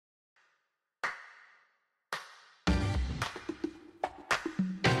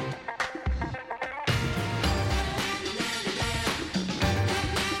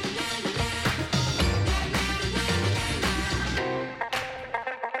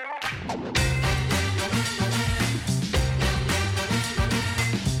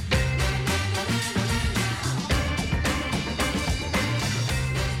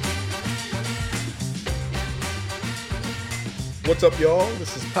What's up, y'all?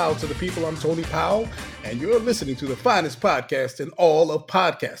 This is Powell to the People. I'm Tony Powell, and you're listening to the finest podcast in all of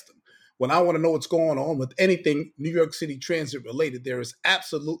podcasting. When I want to know what's going on with anything New York City transit related, there is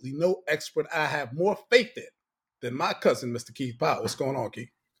absolutely no expert I have more faith in than my cousin, Mr. Keith Powell. What's going on,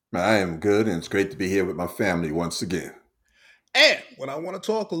 Keith? I am good, and it's great to be here with my family once again. And when I want to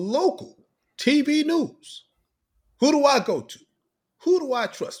talk local TV news, who do I go to? Who do I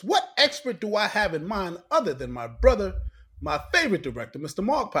trust? What expert do I have in mind other than my brother, my favorite director, Mr.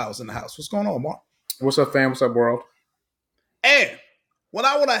 Mark Powell's in the house? What's going on, Mark? What's up, fam? What's up, world? And when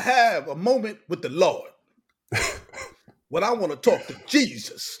I want to have a moment with the Lord, when I want to talk to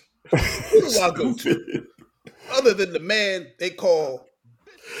Jesus, who do I go to? Other than the man they call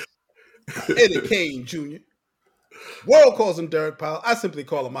Eddie Kane Jr. World calls him Derek Powell. I simply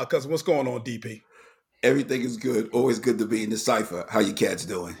call him my cousin. What's going on, DP? Everything is good. Always good to be in the cipher. How you cats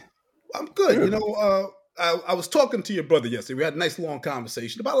doing? I'm good. You know, I was talking to your brother yesterday. We had a nice long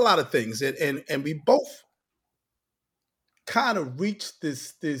conversation about a lot of things, and we both kind of reached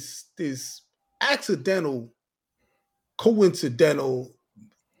this accidental, coincidental,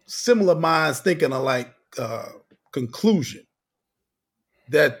 similar minds thinking alike conclusion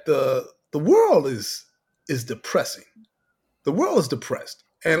that the world is depressing. The world is depressed.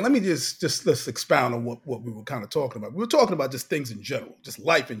 And let me just let's expound on what we were kind of talking about. We were talking about just things in general, just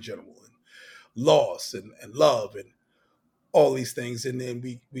life in general, and loss and love and all these things. And then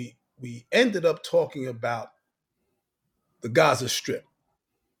we ended up talking about the Gaza Strip.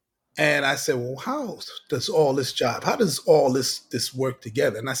 And I said, well, how does all this jive? How does all this work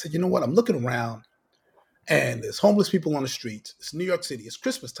together? And I said, you know what? I'm looking around and there's homeless people on the streets. It's New York City. It's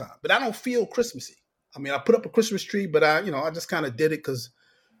Christmas time, but I don't feel Christmassy. I mean, I put up a Christmas tree, but I just kind of did it because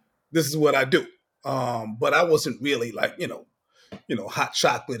this is what I do. But I wasn't really like, hot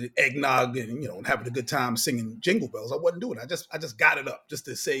chocolate and eggnog and, having a good time singing Jingle Bells. I wasn't doing it. I just got it up just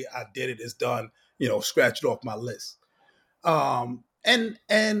to say I did it. It's done, scratch it off my list. And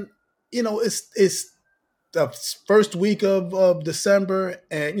it's the first week of December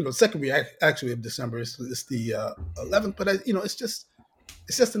and, second week actually of December. It's the 11th, but it's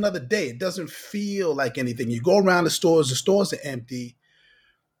just another day. It doesn't feel like anything. You go around the stores are empty.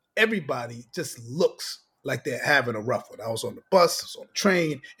 Everybody just looks like they're having a rough one. I was on the bus, I was on the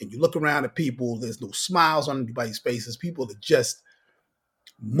train, and you look around at people, there's no smiles on anybody's faces. People are just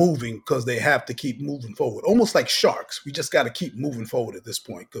moving because they have to keep moving forward. Almost like sharks. We just got to keep moving forward at this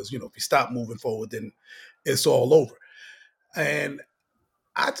point because, if you stop moving forward, then it's all over. And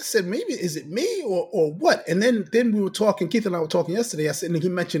I just said, maybe is it me or what? And then we were talking, Keith and I were talking yesterday. I said, and he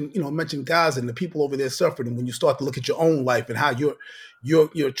mentioned Gaza and the people over there suffering. And when you start to look at your own life and how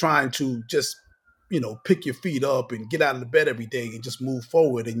you're trying to just, pick your feet up and get out of the bed every day and just move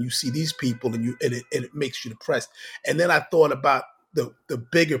forward. And you see these people and it makes you depressed. And then I thought about the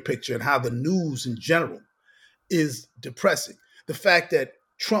bigger picture and how the news in general is depressing. The fact that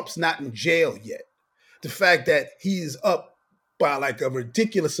Trump's not in jail yet. The fact that he's up by like a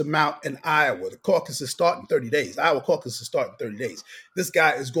ridiculous amount in Iowa. The caucus is starting 30 days. Iowa caucus is starting 30 days. This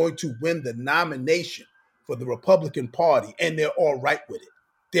guy is going to win the nomination for the Republican Party, and they're all right with it.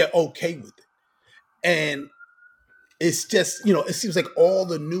 They're okay with it. And it's just, it seems like all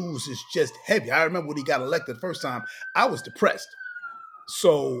the news is just heavy. I remember when he got elected the first time, I was depressed.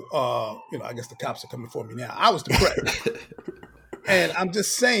 So, I guess the cops are coming for me now. I was depressed. And I'm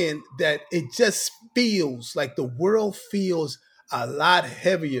just saying that it just feels like the world feels a lot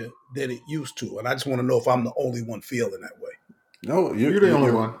heavier than it used to. And I just want to know if I'm the only one feeling that way. No, you're the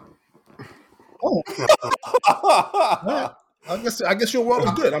only one. Oh. I guess your world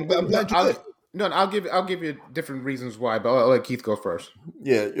is good. I'm glad you're good. No, I'll give you different reasons why, but I'll let Keith go first.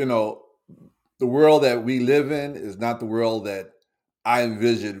 Yeah, the world that we live in is not the world that I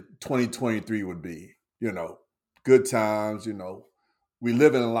envisioned 2023 would be. Good times, we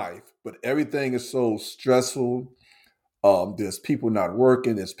live in life, but everything is so stressful. There's people not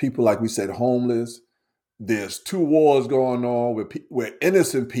working. There's people, like we said, homeless. There's 2 wars going on where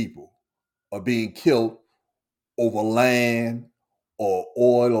innocent people are being killed over land or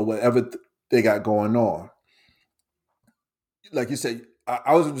oil or whatever they got going on. Like you said,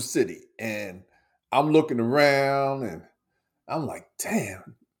 I was in the city and I'm looking around and I'm like,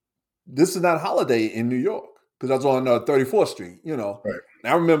 damn, this is not a holiday in New York. Because I was on 34th Street, Right.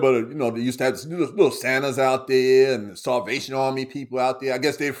 And I remember, they used to have little Santas out there and the Salvation Army people out there. I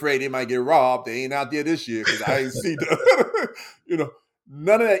guess they're afraid they might get robbed. They ain't out there this year because I ain't see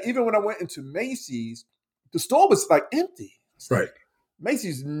none of that. Even when I went into Macy's, the store was like empty. Right.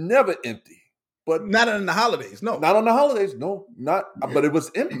 Macy's never empty. But not on the holidays, no. Not on the holidays, no. Not. But it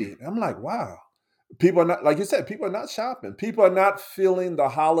was empty. And I'm like, wow. People are not, like you said, people are not shopping. People are not feeling the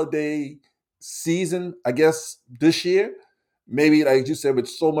holiday season, I guess, this year. Maybe, like you said, with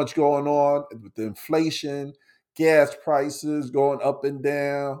so much going on, with the inflation, gas prices going up and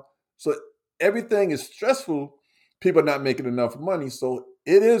down. So everything is stressful. People are not making enough money. So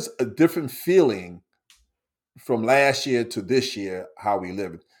it is a different feeling from last year to this year, how we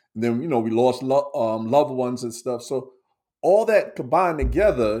live. And then, we lost loved ones and stuff. So all that combined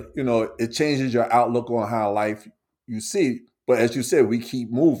together, it changes your outlook on how life you see. But as you said, we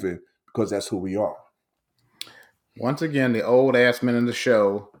keep moving because that's who we are. Once again, the old ass men in the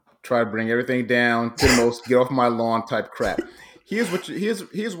show try to bring everything down to the most get off my lawn type crap.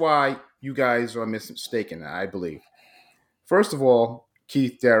 Here's why you guys are mistaken, I believe. First of all,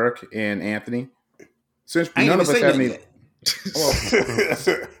 Keith, Derek, and Anthony, since I ain't none even of us say have nothing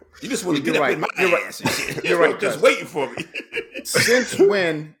any. yet. You just want to get You're up right. in my You're right. ass and shit. You're right, Just cuz. waiting for me. Since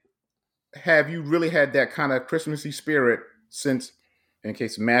when have you really had that kind of Christmassy spirit since, in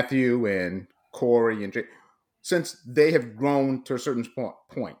case of Matthew and Corey and Jay, since they have grown to a certain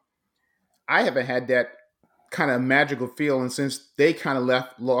point? I haven't had that kind of magical feeling since they kind of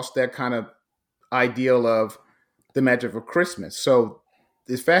lost that kind of ideal of the magic of Christmas. So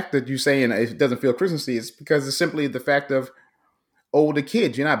the fact that you're saying it doesn't feel Christmassy is because it's simply the fact of older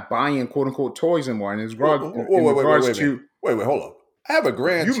kids. You're not buying quote unquote toys anymore. And in regards to Wait, hold up. I have a you may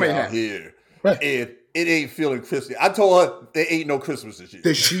grandchild have. here, Right. and it ain't feeling Christmas. I told her there ain't no Christmas this year.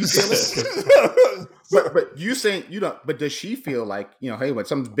 Does she feel it? but you saying you don't. But does she feel like hey, when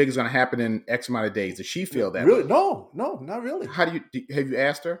something big is going to happen in X amount of days? Does she feel that? Really? way? No, not really. How do you have you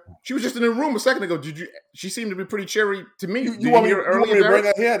asked her? She was just in the room a second ago. Did you? She seemed to be pretty cheery to me. You want me to bring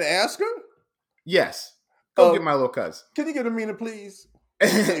her here and ask her? Yes. Go get my little cuz. Can you get a minute, please?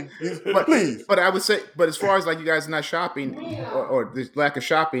 but Please. But I would say, but as far as like you guys not shopping or the lack of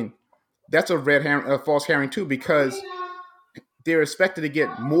shopping, that's a false herring too, because they're expected to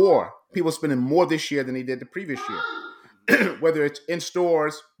get more. People spending more this year than they did the previous year. Whether it's in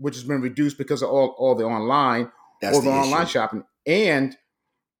stores, which has been reduced because of all the online, That's or the the online issue. shopping, and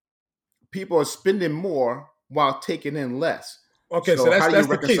people are spending more while taking in less. Okay, so how do that's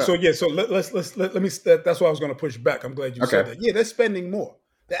you the key. reconcile? So yeah, so let me. That's why I was going to push back. I'm glad you said that. Yeah, they're spending more.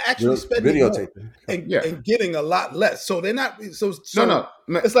 They're actually spending more Videotaping. and getting a lot less. So they're not. So No.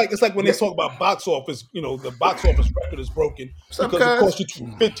 It's like when they talk about box office. The box office record is broken because it costs you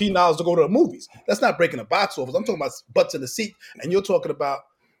 $15 to go to the movies. That's not breaking the box office. I'm talking about butts in the seat, and you're talking about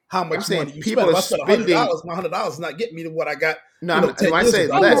how much money you spend. If I spend $100, my $100 is not getting me to what I got. No, when I say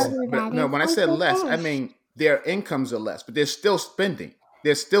less, when I said less, I mean their incomes are less, but they're still spending.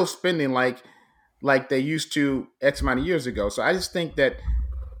 They're still spending like they used to X amount of years ago. So I just think that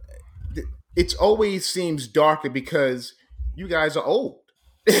it always seems darker because you guys are old.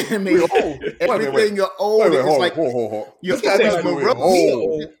 I mean, We're old. Everything you're old. It's like you're morose.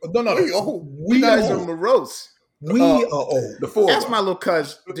 No. You guys are morose. We are old. The four That's of my us. little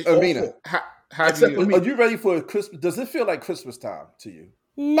cousin. Amina, How do you? are you ready for Christmas? Does it feel like Christmas time to you?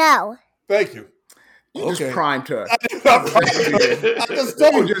 No. Thank you. You just primed her. I just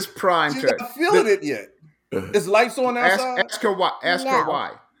told You you. just primed She's her. not feeling it yet. Is lights on outside? Ask her why. Ask her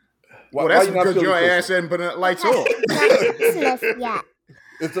why. Why Well, that's you not because feeling your Christmas? ass hasn't put the lights on. It's not Christmas yet.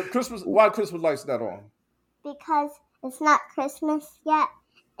 It's the Christmas. Why Christmas lights not on? Because it's not Christmas yet,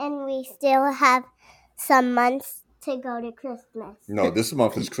 and we still have some months to go to Christmas. No, this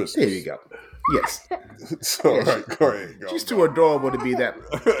month is Christmas. There you go. Yes. So, all right, go ahead. Go. She's too adorable to be that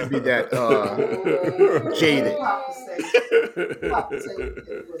jaded.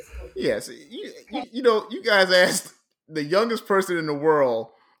 Yes. You guys asked the youngest person in the world.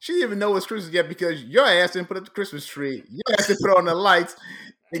 She didn't even know it's Christmas yet because your ass didn't put up the Christmas tree. Your ass didn't put on the lights,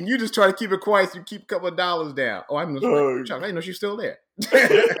 and you just try to keep it quiet so you keep a couple of dollars down. Oh, I didn't know she's still there.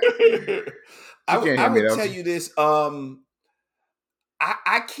 I would tell you this.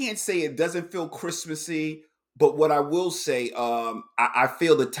 I can't say it doesn't feel Christmassy, but what I will say, I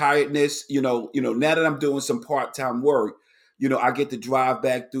feel the tiredness. Now that I'm doing some part-time work, I get to drive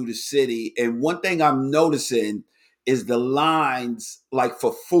back through the city, and one thing I'm noticing is the lines, like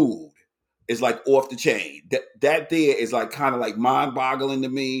for food, is like off the chain. That there is like kind of like mind-boggling to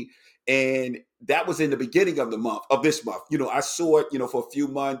me, and that was in the beginning of this month. I saw it, for a few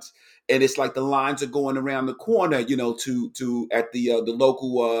months. And it's like the lines are going around the corner, to at the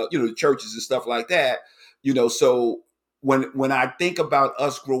local, the churches and stuff like that, So when I think about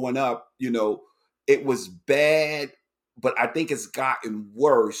us growing up, it was bad, but I think it's gotten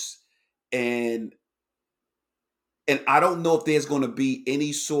worse, and I don't know if there's going to be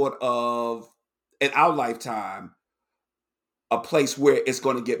any sort of in our lifetime a place where it's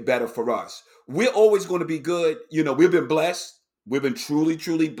going to get better for us. We're always going to be good. We've been blessed. We've been truly,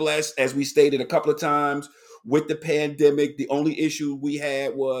 truly blessed, as we stated a couple of times with the pandemic. The only issue we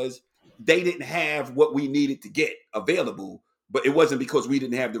had was they didn't have what we needed to get available, but it wasn't because we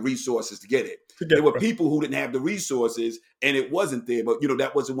didn't have the resources to get it. There were people who didn't have the resources and it wasn't there, but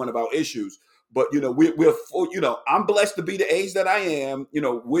that wasn't one of our issues. But we're I'm blessed to be the age that I am,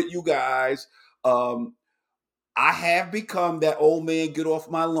 with you guys. I have become that old man, get off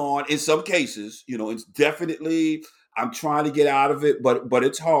my lawn in some cases. It's definitely, I'm trying to get out of it, but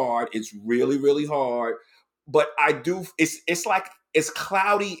it's hard. It's really, really hard. But I do, it's like it's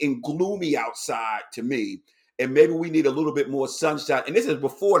cloudy and gloomy outside to me. And maybe we need a little bit more sunshine. And this is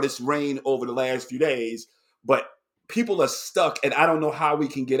before this rain over the last few days, but people are stuck and I don't know how we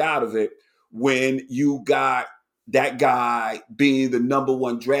can get out of it when you got that guy being the number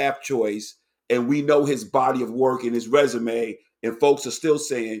one draft choice and we know his body of work and his resume, and folks are still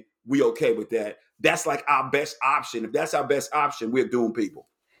saying we okay with that. That's like our best option. If that's our best option, we're doomed people.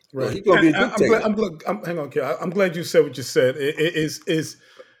 Right. Well, he's gonna be a dictator. Hang on, Kel. I'm glad you said what you said. It is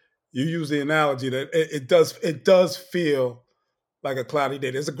you use the analogy that it does feel like a cloudy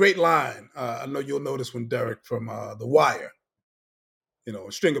day. There's a great line. I know you'll know this one, Derek, from The Wire.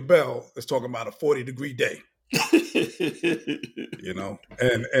 Stringer Bell is talking about a 40-degree day.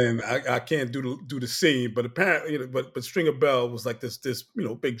 And I can't do the scene, but apparently, but Stringer Bell was like this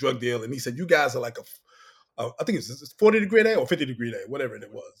big drug deal, and he said, "You guys are like I think it's 40-degree day or 50-degree day, whatever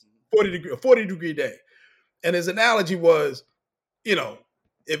it was, 40-degree day." And his analogy was,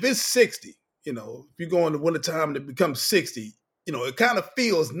 if it's 60, if you go in the wintertime and it becomes 60, it kind of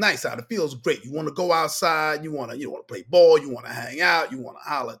feels nice out. It feels great. You want to go outside, you want to play ball, you want to hang out, you want to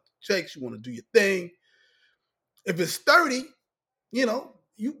holler at chicks, you want to do your thing. If it's 30,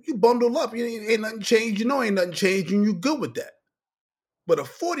 you bundle up. Ain't nothing changed. Ain't nothing changed, and you good with that. But a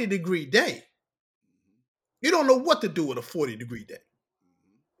 40-degree day, you don't know what to do with a 40-degree day.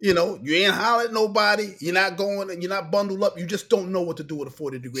 You ain't holler at nobody. You're not going and you're not bundled up. You just don't know what to do with a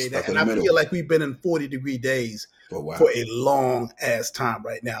 40-degree day. And I feel like we've been in 40-degree days for a long ass time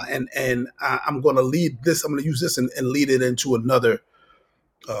right now. And I'm going to lead this. I'm going to use this and lead it into another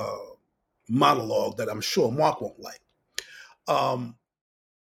monologue that I'm sure Mark won't like. I'm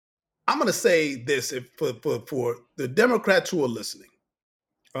going to say this for the Democrats who are listening,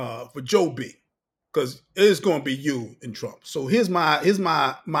 for Joe B, because it is going to be you and Trump. So here's my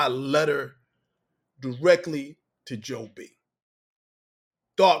letter directly to Joe B.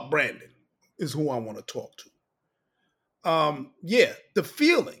 Dark Brandon is who I want to talk to. The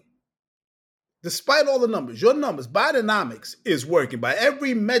feeling, despite all the numbers, your numbers, Bidenomics is working by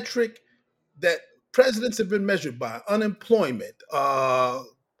every metric that presidents have been measured by: unemployment,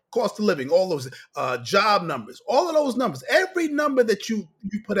 cost of living, all those job numbers, all of those numbers, every number that you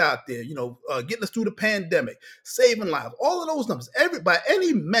put out there, getting us through the pandemic, saving lives, all of those numbers, by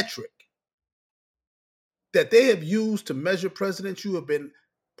any metric that they have used to measure presidents, you have been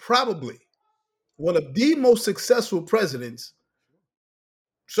probably one of the most successful presidents,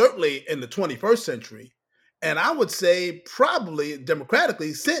 certainly in the 21st century, and I would say probably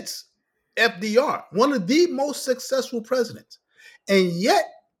democratically since FDR, one of the most successful presidents. And yet,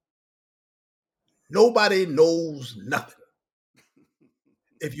 nobody knows nothing.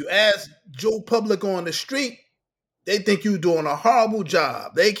 If you ask Joe Public on the street, they think you're doing a horrible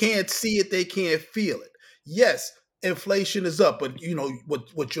job. They can't see it. They can't feel it. Yes, inflation is up, but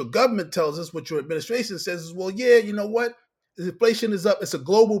what your government tells us, what your administration says is, well, yeah, you know what? Inflation is up. It's a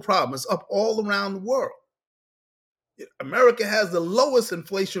global problem. It's up all around the world. America has the lowest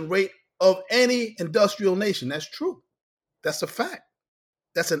inflation rate of any industrial nation. That's true. That's a fact.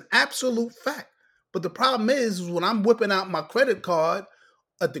 That's an absolute fact. But the problem is when I'm whipping out my credit card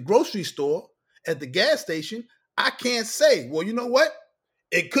at the grocery store, at the gas station, I can't say, well, you know what?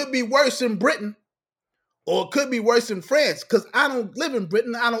 It could be worse in Britain or it could be worse in France, because I don't live in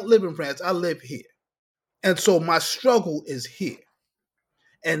Britain. I don't live in France. I live here. And so my struggle is here.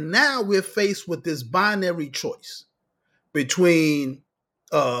 And now we're faced with this binary choice between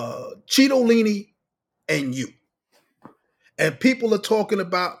Cheetolini and you. And people are talking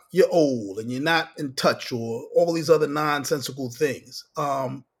about you're old and you're not in touch or all these other nonsensical things.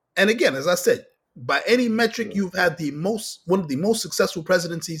 And again, as I said, by any metric, you've had one of the most successful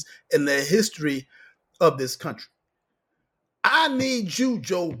presidencies in the history of this country. I need you,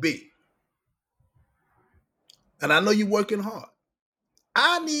 Joe B. And I know you're working hard.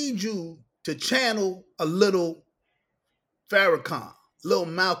 I need you to channel a little Farrakhan, little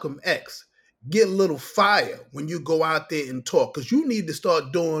Malcolm X. Get a little fire when you go out there and talk, because you need to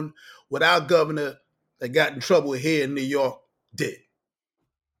start doing what our governor that got in trouble here in New York did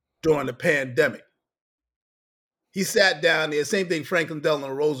during the pandemic. He sat down there, same thing Franklin Delano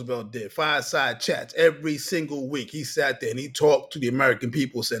Roosevelt did, fireside chats every single week. He sat there and he talked to the American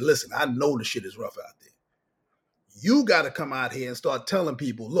people, said, listen, I know the shit is rough out there. You got to come out here and start telling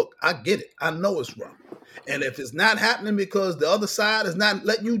people, look, I get it. I know it's rough. And if it's not happening because the other side is not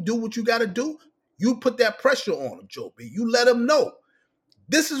letting you do what you got to do, you put that pressure on them, Joe B. You let them know.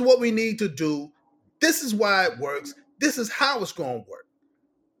 This is what we need to do. This is why it works. This is how it's going to work.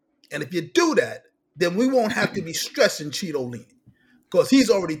 And if you do that, then we won't have to be stressing Cheeto Leaning because he's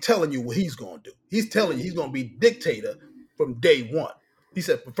already telling you what he's going to do. He's telling you he's going to be dictator from day one. He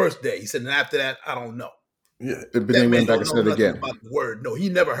said the first day. He said, and after that, I don't know. Yeah, but then he went back and said it again. About the word no. He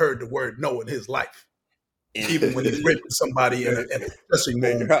never heard the word no in his life, even when he's written somebody in a dressing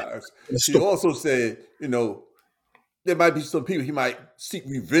room. He also said, there might be some people he might seek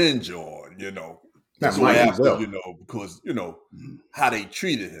revenge on, That's what after, because, how they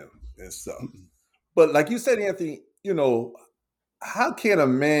treated him and stuff. But like you said, Anthony, how can a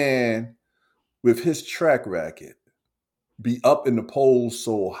man with his track record be up in the polls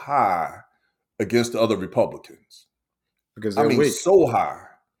so high against the other Republicans? Because they're weak. So high.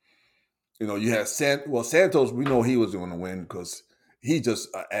 You had Santos, we know he was going to win because he just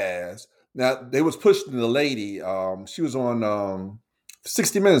an ass. Now, they was pushing the lady. She was on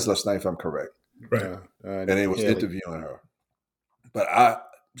 60 Minutes last night, if I'm correct. Right. And they was interviewing her. But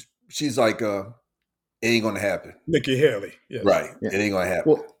she's like, it ain't going to happen. Nikki Haley. Yes. Right. Yeah. It ain't going to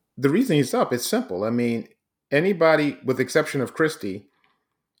happen. Well, the reason he's up, it's simple. I mean, anybody, with the exception of Christie,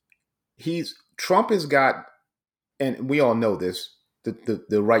 Trump has got, and we all know this,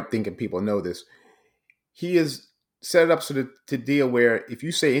 the right-thinking people know this, he is set it up so to deal where if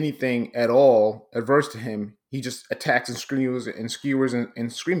you say anything at all adverse to him, he just attacks and skewers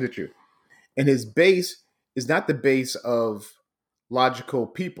and screams at you. And his base is not the base of logical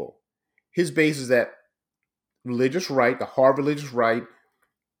people. His base is that religious right, the hard religious right,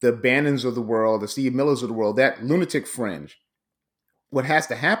 the Bannons of the world, the Steve Millers of the world, that lunatic fringe. What has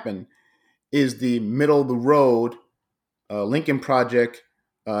to happen is the middle of the road, Lincoln Project,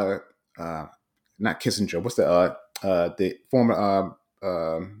 not Kissinger. What's the former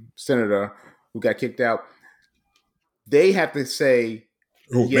senator who got kicked out? They have to say,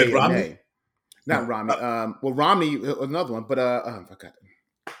 Mitt Romney? Not Romney. Romney was another one, but I forgot.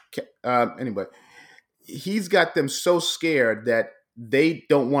 Anyway, he's got them so scared that they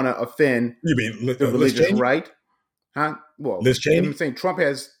don't want to offend the religious right. Huh? Well, Liz Cheney? I'm saying Trump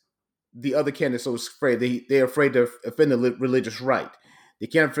has the other candidates so afraid. They're afraid to offend the religious right. They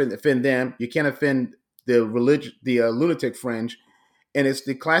can't offend them. You can't offend the lunatic fringe. And it's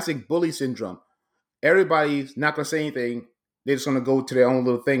the classic bully syndrome. Everybody's not going to say anything. They're just going to go to their own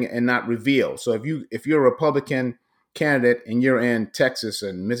little thing and not reveal. So if you're a Republican candidate and you're in Texas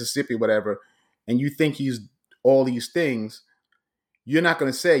and Mississippi, whatever, and you think he's all these things, you're not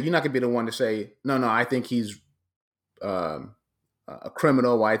going to be the one to say, no, I think he's a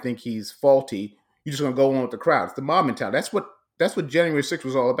criminal, or I think he's faulty. You're just going to go on with the crowd. It's the mob mentality. That's what January 6th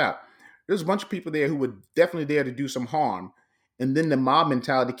was all about. There's a bunch of people there who were definitely there to do some harm. And then the mob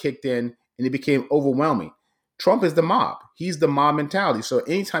mentality kicked in and it became overwhelming. Trump is the mob. He's the mob mentality. So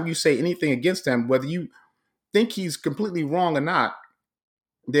anytime you say anything against him, whether you think he's completely wrong or not,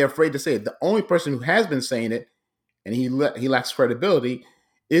 they're afraid to say it. The only person who has been saying it, and he lacks credibility,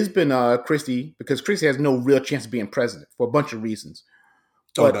 has been Christie, because Christie has no real chance of being president for a bunch of reasons.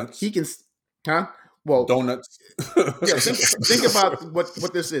 Donuts. But he can, Well, donuts. Yeah, think about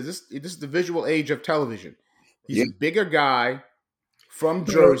what this is. This is the visual age of television. He's a bigger guy from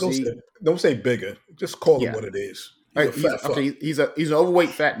Jersey. Don't say bigger. Just call him what it is. He's an overweight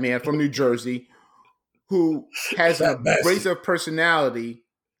fat man from New Jersey who has an abrasive personality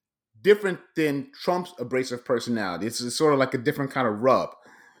different than Trump's abrasive personality. It's sort of like a different kind of rub.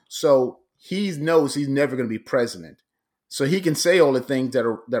 So he knows he's never going to be president. So he can say all the things that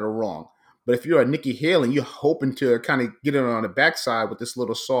are wrong. But if you're a Nikki Haley, you're hoping to kind of get it on the backside with this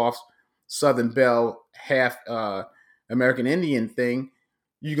little soft Southern Belle, half American Indian thing,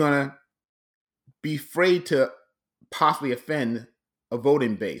 you're going to be afraid to possibly offend a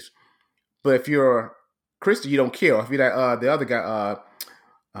voting base. But if you're Christie, you don't care. Or if you're the other guy,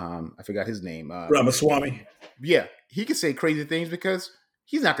 I forgot his name. Ramaswamy. Yeah, he can say crazy things because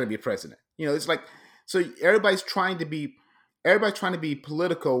he's not going to be president. It's like, so everybody's trying to be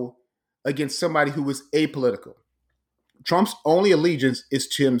political against somebody who is apolitical. Trump's only allegiance is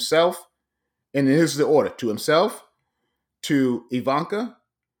to himself, and here's the order: to himself, to Ivanka,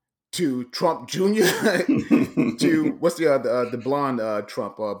 to Trump Jr., to what's the blonde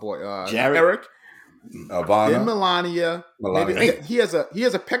Trump boy, Jared. Eric, then Ivana, Melania. Melania. Maybe he has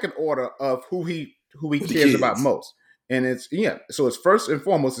a pecking order of who he cares about most, and it's So it's first and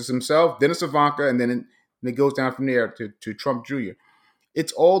foremost it's himself, then it's Ivanka, and then it goes down from there to Trump Jr.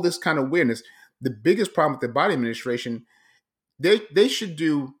 It's all this kind of weirdness. The biggest problem with the Biden administration, they should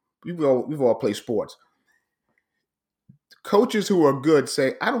do. We've all played sports. Coaches who are good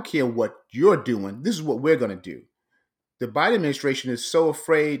say, I don't care what you're doing. This is what we're going to do. The Biden administration is so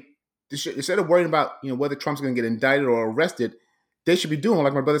afraid. Instead of worrying about whether Trump's going to get indicted or arrested, they should be doing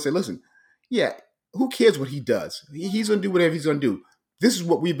like my brother said. Listen, who cares what he does? He's going to do whatever he's going to do. This is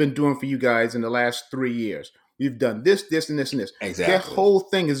what we've been doing for you guys in the last 3 years. We've done this, this, and this, and this. Exactly. Their whole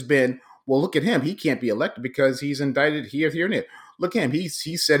thing has been, well, look at him. He can't be elected because he's indicted here, and there. Look at him. He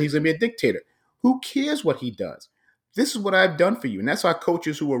said he's going to be a dictator. Who cares what he does? This is what I've done for you. And that's why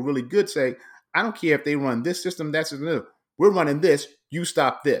coaches who are really good say, I don't care if they run this system, that system. We're running this. You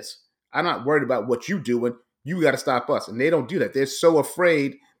stop this. I'm not worried about what you're doing. You got to stop us. And they don't do that. They're so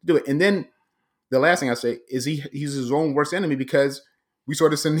afraid to do it. And then the last thing I say is he's his own worst enemy, because we saw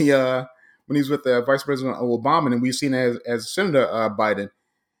this in the when he was with Vice President Obama, and we've seen it as Senator Biden.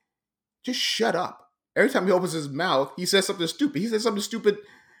 Just shut up. Every time he opens his mouth, he says something stupid. He says something stupid.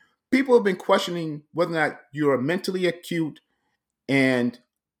 People have been questioning whether or not you're mentally acute and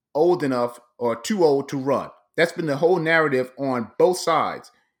old enough or too old to run. That's been the whole narrative on both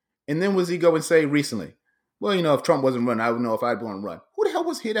sides. And then what does he go and say recently? Well, if Trump wasn't running, I would know if I'd want to run. Who the hell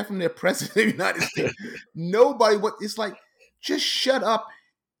was hear that from their president of the United States? Nobody. It's like, just shut up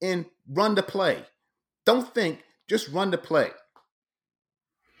and run the play. Don't think, just run the play.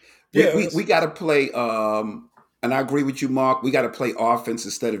 We got to play, and I agree with you, Mark. We got to play offense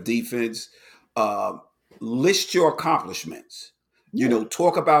instead of defense. List your accomplishments.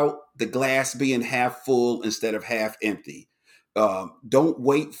 Talk about the glass being half full instead of half empty. Don't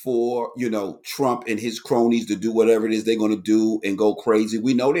wait for Trump and his cronies to do whatever it is they're going to do and go crazy.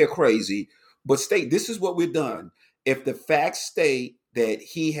 We know they're crazy, but this is what we've done. If the facts state that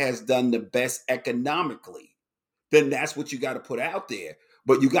he has done the best economically, then that's what you got to put out there.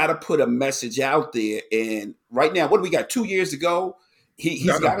 But you got to put a message out there. And right now, what do we got? 2 years to go. He's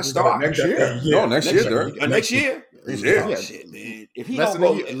got to start next year. No, next year, Dirk. Next year. Yeah. Shit, man. If he Less don't than a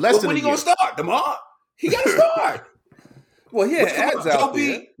roll, year- less than when a he gonna year. start? Tomorrow? He got to start. Well, he had Come on, ads out Joe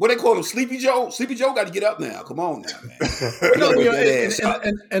there. B, what they call him, Sleepy Joe. Sleepy Joe got to get up now. Come on now, man. No, Get that ass up.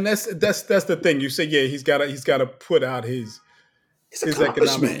 and that's the thing. You say, he's got to put out his economic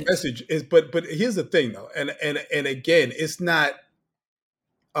accomplishment. message. But here's the thing though, and again, it's not.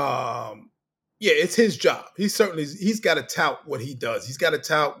 It's his job. He's got to tout what he does. He's got to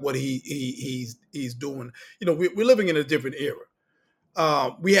tout what he's doing. We're living in a different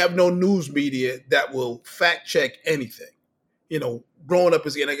era. We have no news media that will fact check anything. Growing up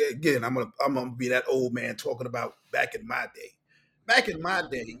again, I'm gonna be that old man talking about back in my day. Back in my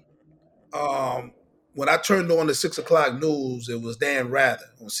day, when I turned on the 6:00 news, it was Dan Rather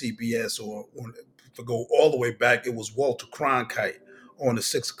on CBS, or to go all the way back, it was Walter Cronkite on the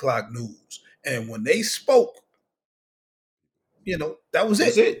 6:00 news. And when they spoke, that was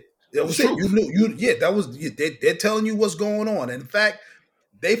That's it. it. That was It's it. truth. That was they're telling you what's going on. And in fact,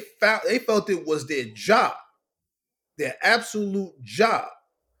 they felt it was their job, their absolute job,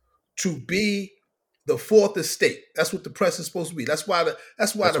 to be the fourth estate. That's what the press is supposed to be. That's why the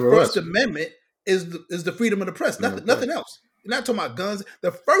what it First was. Amendment is the freedom of the press. Nothing else. You're not talking about guns.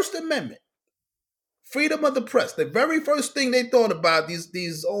 The First Amendment, freedom of the press. The very first thing they thought about,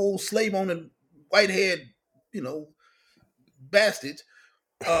 these old slave owning white haired, bastards.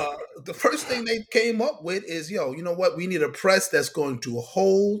 The first thing they came up with is, you know what? We need a press that's going to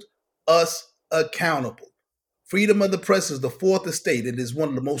hold us accountable. Freedom of the press is the fourth estate. It is one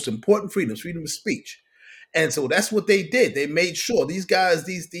of the most important freedoms, freedom of speech. And so that's what they did. They made sure these guys,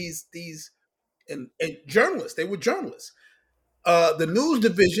 and journalists, they were journalists. The news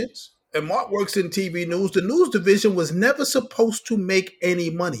divisions, and Mark works in TV news, the news division was never supposed to make any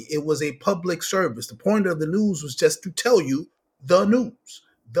money. It was a public service. The point of the news was just to tell you the news,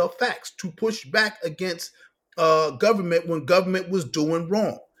 the facts, to push back against government when government was doing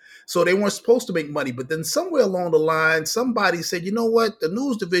wrong. So they weren't supposed to make money. But then somewhere along the line, somebody said, you know what? The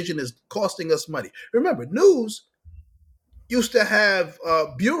news division is costing us money. Remember, news used to have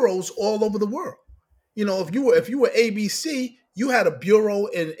bureaus all over the world. If you were ABC, you had a bureau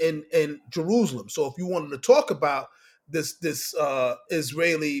in Jerusalem. So if you wanted to talk about this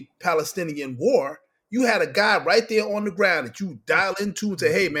Israeli-Palestinian war, you had a guy right there on the ground that you dial into and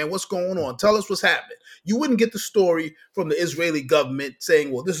say, hey, man, what's going on? Tell us what's happening. You wouldn't get the story from the Israeli government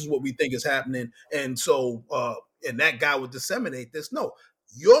saying, well, this is what we think is happening. And so, and that guy would disseminate this. No,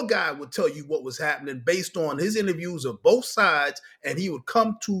 Your guy would tell you what was happening based on his interviews of both sides, and he would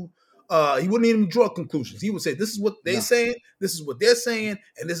come to he wouldn't even draw conclusions. He would say, "This is what they're saying. This is what they're saying,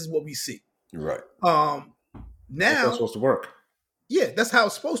 and this is what we see." Right. That's how Now, it's supposed to work. yeah, that's how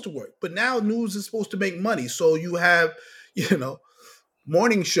it's supposed to work. But now news is supposed to make money, so you have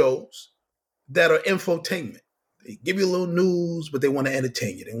morning shows that are infotainment. They give you a little news, but they want to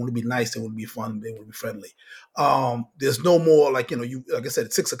entertain you. They want to be nice. They want to be fun. They want to be friendly. There's no more like I said,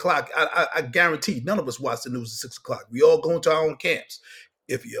 at 6 o'clock. I guarantee none of us watch the news at 6 o'clock. We all go into our own camps.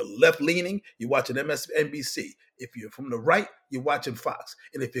 If you're left leaning, you're watching MSNBC. If you're from the right, you're watching Fox.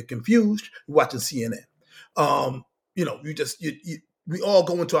 And if you're confused, you're watching CNN. We all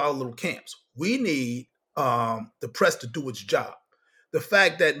go into our little camps. We need the press to do its job. The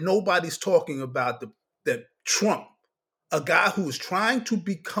fact that nobody's talking about that Trump, a guy who is trying to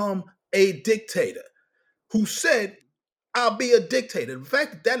become a dictator, who said, "I'll be a dictator." In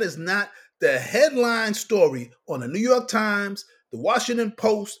fact, that is not the headline story on the New York Times, the Washington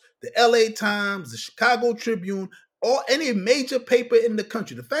Post, the LA Times, the Chicago Tribune, or any major paper in the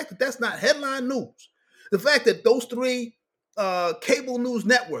country. The fact that that's not headline news, the fact that those three cable news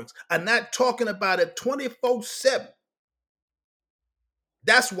networks are not talking about it 24/7,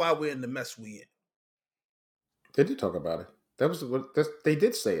 that's why we're in the mess we in. They did talk about it. They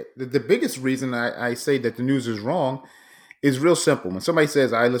did say it. The biggest reason I say that the news is wrong is real simple. When somebody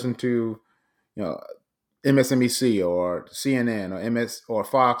says, "I listen to, MSNBC or CNN or MS or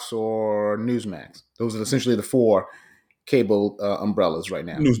Fox or Newsmax," those are essentially the four cable umbrellas right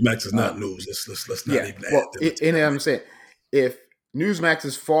now. Newsmax is not news. Let's not even add that. And I'm saying, if Newsmax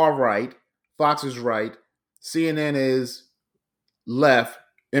is far right, Fox is right, CNN is left,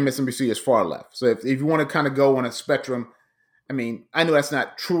 MSNBC is far left. So if you want to kind of go on a spectrum, I mean, I know that's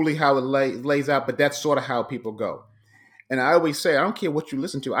not truly how it lays out, but that's sort of how people go. And I always say, I don't care what you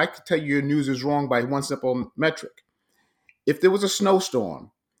listen to. I can tell you your news is wrong by one simple metric. If there was a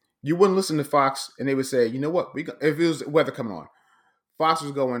snowstorm, you wouldn't listen to Fox and they would say, "You know what? If it was weather coming on," Fox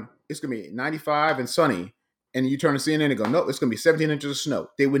was going, "It's going to be 95 and sunny." And you turn to CNN and go, "No, it's going to be 17 inches of snow."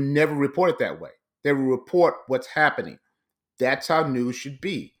 They would never report it that way. They would report what's happening. That's how news should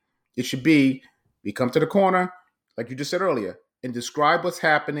be. It should be, we come to the corner, like you just said earlier, and describe what's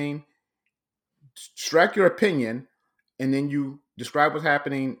happening, strike your opinion, and then you describe what's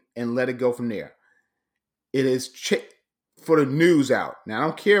happening and let it go from there. It is for the news out. Now, I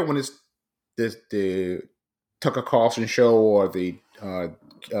don't care when it's the Tucker Carlson show or the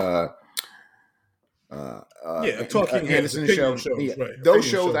Talking Anderson shows. Right. Those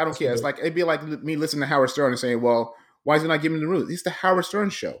shows, I don't care. It's like, it'd be like me listening to Howard Stern and saying, "Well, why is he not giving the news?" It's the Howard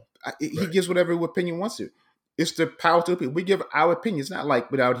Stern show. He gives whatever opinion wants to. It's the power to the people. We give our opinion. It's not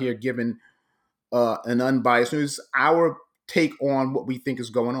like we're out here giving an unbiased news. It's our take on what we think is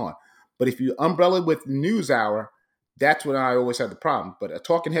going on. But if you umbrella with News Hour, that's when I always have the problem. But a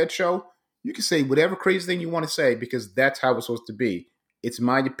talking head show, you can say whatever crazy thing you want to say because that's how it's supposed to be. It's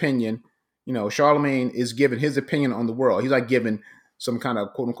my opinion. Charlemagne is giving his opinion on the world. He's not giving some kind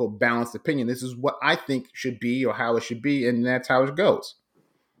of quote unquote balanced opinion. This is what I think should be or how it should be, and that's how it goes.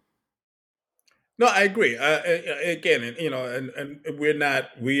 No, I agree. Again, and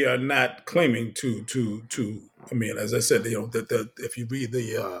we are not claiming to. I mean, as I said, if you read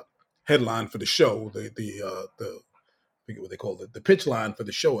the headline for the show, the I forget what they call it, the pitch line for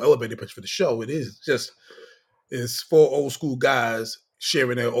the show, elevator pitch for the show, it's four old school guys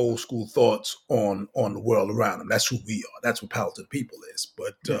sharing their old school thoughts on the world around them. That's who we are. That's what Powell to the People is.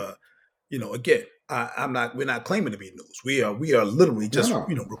 But again, we're not claiming to be news. We are literally just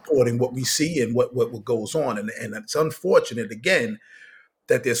reporting what we see and what goes on. And it's unfortunate again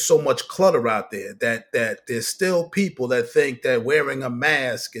that there's so much clutter out there that there's still people that think that wearing a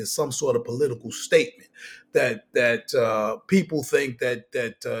mask is some sort of political statement. That people think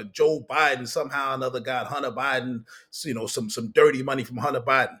that Joe Biden somehow or another got Hunter Biden, some dirty money from Hunter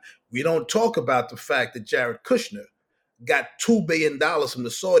Biden. We don't talk about the fact that Jared Kushner got $2 billion from the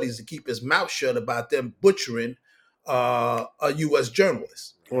Saudis to keep his mouth shut about them butchering a U.S.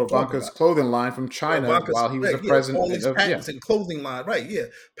 journalist. Or Ivanka's clothing line from China while he was the president. All these patents and clothing line, right? Yeah,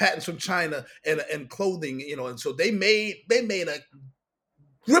 patents from China and clothing, and so they made a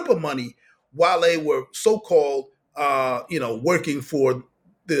grip of money while they were so-called, working for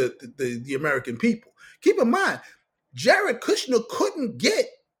the American people. Keep in mind, Jared Kushner couldn't get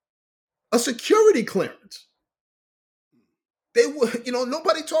a security clearance. They were,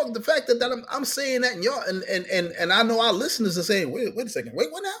 nobody talking the fact that I'm saying that, and y'all, and I know our listeners are saying, wait a second, what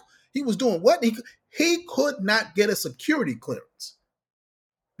now? He was doing what? He could not get a security clearance.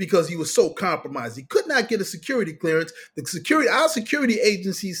 because he was so compromised. He could not get a security clearance. Our security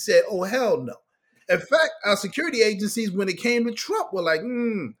agencies said, "Oh hell no." In fact, our security agencies, when it came to Trump, were like,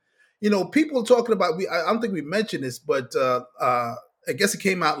 people talking about. I don't think we mentioned this, but I guess it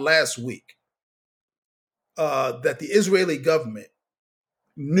came out last week that the Israeli government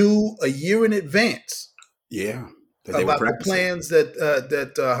knew a year in advance. Yeah, that they were About the practicing. plans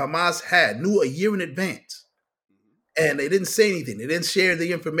that Hamas had, knew a year in advance. And they didn't say anything. They didn't share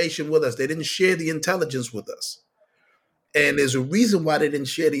the information with us. They didn't share the intelligence with us. And there's a reason why they didn't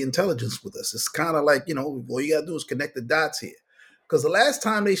share the intelligence with us. It's kind of like, all you got to do is connect the dots here. Because the last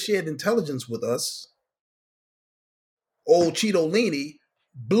time they shared intelligence with us, old Cheeto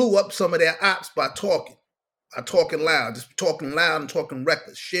blew up some of their ops by talking loud, just talking loud and talking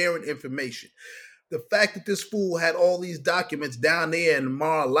reckless, sharing information. The fact that this fool had all these documents down there in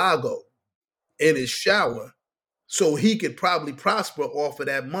Mar-a-Lago in his shower, so he could probably prosper off of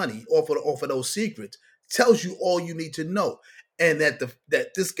that money, off of those secrets, tells you all you need to know. And that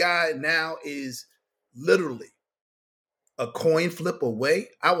this guy now is literally a coin flip away.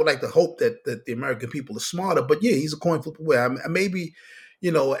 I would like to hope that the American people are smarter, but yeah, he's a coin flip away. Maybe,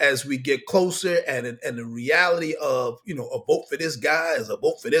 as we get closer and the reality of, a vote for this guy is a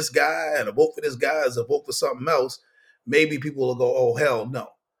vote for this guy and a vote for this guy is a vote for something else, maybe people will go, oh, hell no.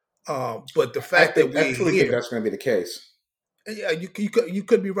 But the fact that I truly think that's going to be the case. Yeah, you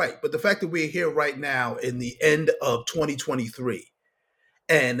could be right. But the fact that we're here right now in the end of 2023,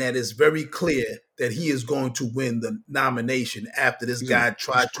 and that is very clear that he is going to win the nomination after this guy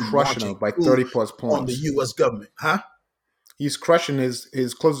tried to crush him by 30 plus points on the U.S. government, huh? He's crushing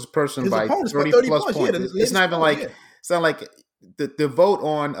his closest person by 30 plus points. Yeah, it's not even like it's not like the vote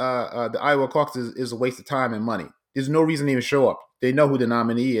on the Iowa caucus is a waste of time and money. There's no reason to even show up. They know who the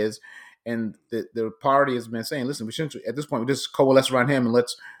nominee is, and the party has been saying, "Listen, we shouldn't." At this point, we just coalesce around him and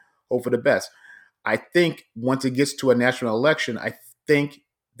let's hope for the best. I think once it gets to a national election, I think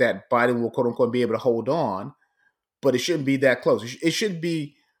that Biden will quote unquote be able to hold on, but it shouldn't be that close. It should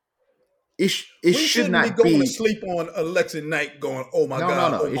be. It should not be going to sleep on election night going, oh my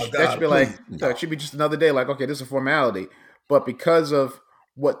God, oh my God. That should be like, it should be just another day. Like, okay, this is a formality. But because of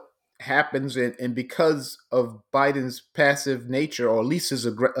what happens and because of Biden's passive nature, or at least his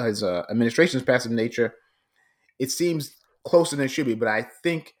administration's passive nature, it seems closer than it should be. But I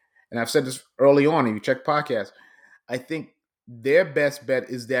think, and I've said this early on, if you check podcasts, I think their best bet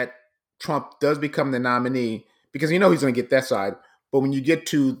is that Trump does become the nominee because he's going to get that side. But when you get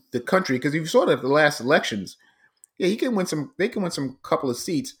to the country, because you saw that at the last elections, yeah, he can win some. They can win some couple of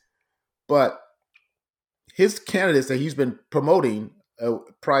seats, but his candidates that he's been promoting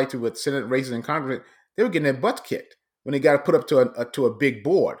prior to with Senate races in Congress, they were getting their butts kicked when they got put up to a big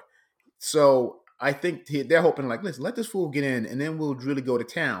board. So I think they're hoping, like, listen, let this fool get in, and then we'll really go to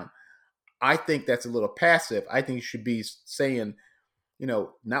town. I think that's a little passive. I think you should be saying,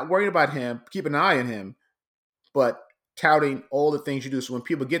 not worrying about him, keep an eye on him, but touting all the things you do. So when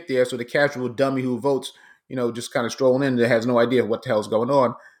people get there, so the casual dummy who votes, just kind of strolling in that has no idea what the hell's going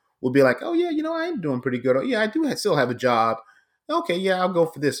on, will be like, oh yeah, I'm doing pretty good. Oh yeah, I do still have a job. Okay, yeah, I'll go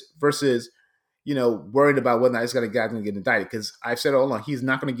for this. Versus, worried about whether or not this guy's going to get indicted. Because I've said all along, he's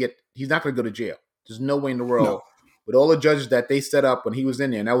not going to go to jail. There's no way in the world. No. With all the judges that they set up when he was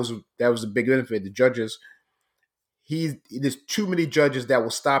in there, and that was a big benefit. The judges, there's too many judges that will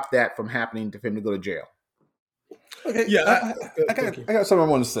stop that from happening for him to go to jail. Okay, yeah, I got something I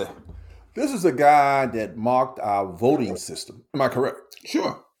want to say. This is a guy that mocked our voting system. Am I correct?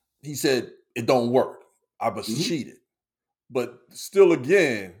 Sure. He said it don't work. I was cheated. But still,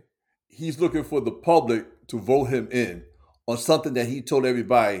 again, he's looking for the public to vote him in on something that he told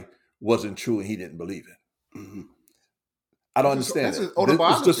everybody wasn't true and he didn't believe in. Mm-hmm. I don't understand it.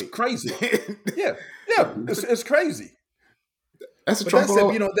 It's just crazy. yeah, it's crazy. That's a Trump.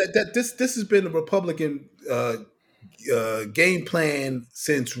 This has been a Republican game plan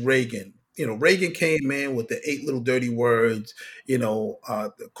since Reagan. Reagan came in with the 8 little dirty words.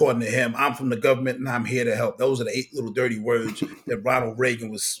 According to him, I'm from the government and I'm here to help. Those are the 8 little dirty words that Ronald Reagan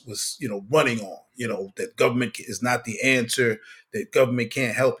was running on. That government is not the answer. That government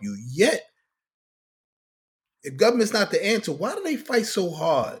can't help you. Yet, if government's not the answer, why do they fight so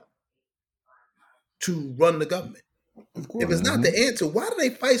hard to run the government? If it's not the answer, why do they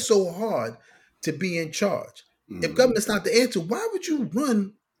fight so hard to be in charge? Mm-hmm. If government's not the answer, why would you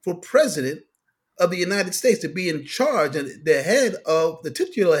run for president of the United States to be in charge and the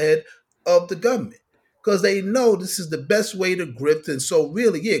titular head of the government? Because they know this is the best way to grift. And so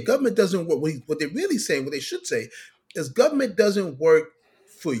really, yeah, government doesn't work. What they're really saying, what they should say, is government doesn't work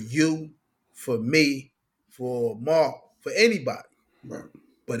for you, for me, for Mark, for anybody. Right.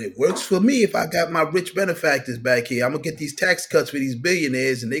 But it works for me if I got my rich benefactors back here. I'm gonna get these tax cuts for these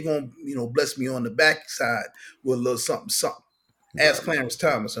billionaires, and they're gonna, bless me on the backside with a little something, something. Ask Clarence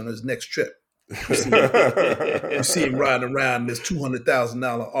Thomas on his next trip. You see him riding around in this $200,000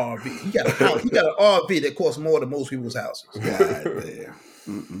 RV. He got a house. He got an RV that costs more than most people's houses.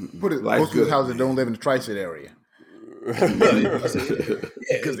 Put it, most people's houses don't live in the tri-state area. Because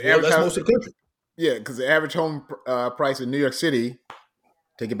that's most of the country. Yeah, because the average home price in New York City,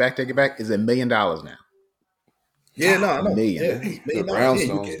 take it back, is $1 million now. Yeah, no, I know. Million. The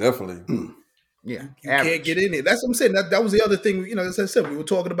brownstones, definitely. Yeah, you can't get in there. That's what I'm saying. That was the other thing. As I said, we were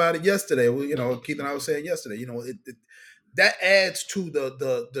talking about it yesterday. Keith and I was saying yesterday. That adds to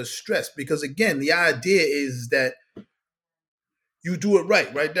the stress, because again, the idea is that you do it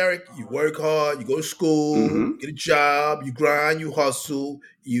right, Derek? You work hard, you go to school, get a job, you grind, you hustle,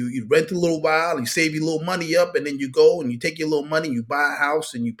 you rent a little while, you save your little money up, and then you go and you take your little money, you buy a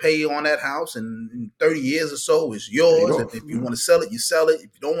house, and you pay on that house, and in 30 years or so, it's yours. And if you want to sell it, you sell it. If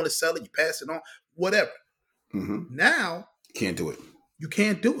you don't want to sell it, you pass it on, whatever. Now, can't do it. You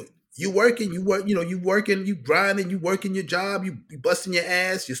can't do it. You working, you grinding, you working your job, you busting your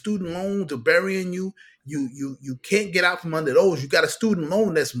ass, your student loans are burying you. You can't get out from under those. You got a student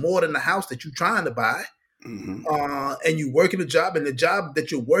loan that's more than the house that you're trying to buy. And you working a job, and the job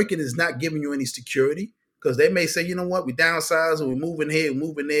that you're working is not giving you any security, because they may say, you know what, we downsizing, we're moving here,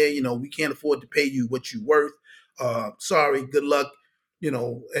 moving there, we can't afford to pay you what you're worth. Sorry, good luck,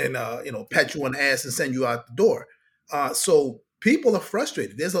 and pat you on the ass and send you out the door. So people are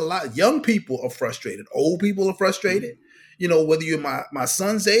frustrated. There's a lot. Young people are frustrated. Old people are frustrated. Whether you're my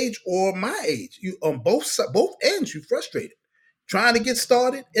son's age or my age, you on both ends, you're frustrated, trying to get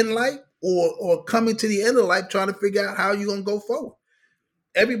started in life or coming to the end of life, trying to figure out how you're gonna go forward.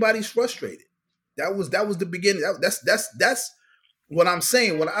 Everybody's frustrated. That was the beginning. That's what I'm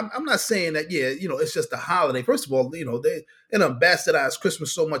saying. When I'm not saying that, it's just a holiday. First of all, they bastardized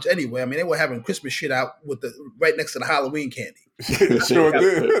Christmas so much anyway. I mean, they were having Christmas shit out with right next to the Halloween candy. Sure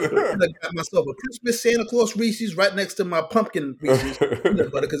did. I got myself a Christmas Santa Claus Reese's right next to my pumpkin Reese's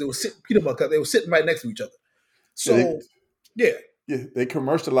peanut butter, because they were sitting right next to each other. So yeah, they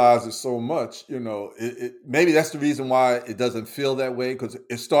commercialized it so much. Maybe that's the reason why it doesn't feel that way, because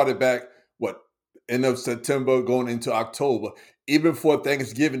it started back end of September going into October. Even before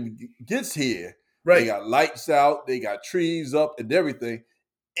Thanksgiving gets here, They got lights out, they got trees up and everything,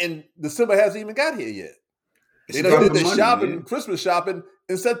 and December hasn't even got here yet. They did the shopping, man. Christmas shopping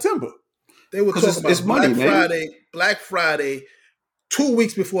in September. They were talking about Black Friday, 2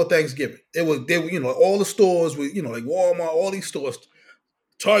 weeks before Thanksgiving. They were all the stores were, like Walmart, all these stores.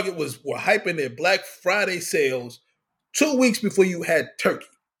 Target were hyping their Black Friday sales 2 weeks before you had turkey.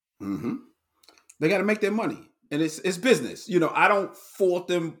 They got to make their money, and it's business. I don't fault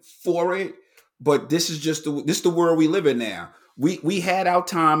them for it, but this is just the world we live in now. We had our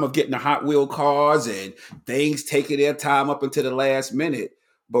time of getting the Hot Wheel cars and things taking their time up until the last minute.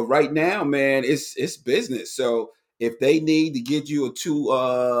 But right now, man, it's business. So if they need to give you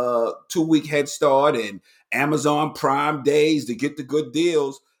a 2 week head start and Amazon Prime days to get the good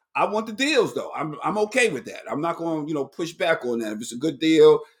deals, I want the deals though. I'm okay with that. I'm not going to push back on that. If it's a good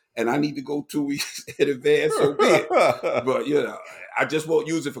deal and I need to go 2 weeks in advance, so be it. But I just won't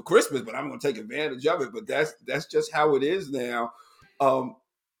use it for Christmas, but I'm going to take advantage of it. But that's just how it is now.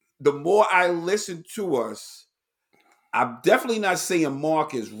 The more I listen to us, I'm definitely not saying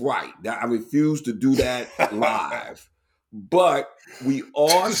Mark is right. I refuse to do that live. But we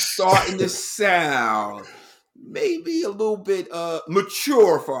are starting to sound maybe a little bit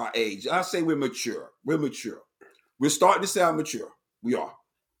mature for our age. I say we're mature. We're starting to sound mature. We are.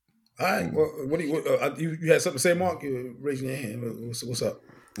 All right. Well, you had something to say, Mark? You're raising your hand. What's up?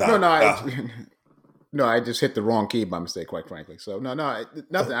 No, I just hit the wrong key by mistake, quite frankly. So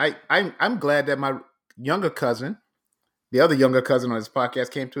nothing. I'm glad that my younger cousin, the other younger cousin on this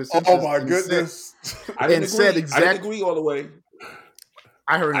podcast, came to his senses. Oh my goodness! I didn't agree all the way.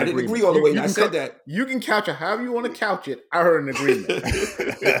 I heard an agreement. I didn't agree all the way. I said that. You can couch it however you want to couch it. I heard an agreement.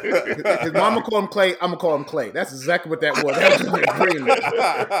 His mama called him Clay. I'm going to call him Clay. That's exactly what that was. That was an agreement.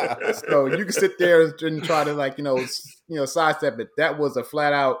 So you can sit there and try to sidestep it. That was a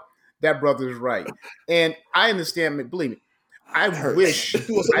flat out, that brother's right. And I understand, believe me, I wish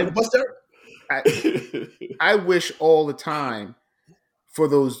all the time for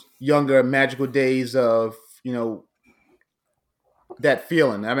those younger magical days of, that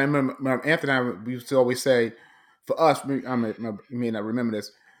feeling. I remember Anthony and I, we used to always say, for us, you may not remember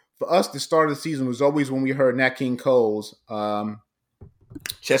this, for us, the start of the season was always when we heard Nat King Cole's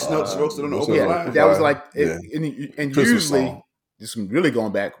Chestnuts roasted on the open fire. That was like, and usually this is really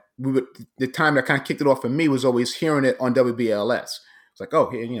going back. The time that kind of kicked it off for me was always hearing it on WBLS. It's like, oh,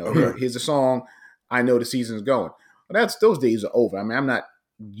 here's a song. I know the season's going. Well, those days are over. I mean, I'm not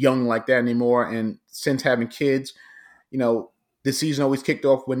young like that anymore. And since having kids, the season always kicked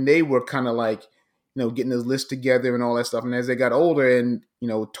off when they were kind of like, getting this list together and all that stuff. And as they got older and,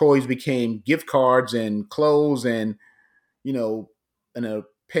 toys became gift cards and clothes and, and a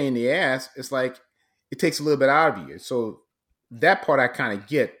pain in the ass, it's like it takes a little bit out of you. So that part I kind of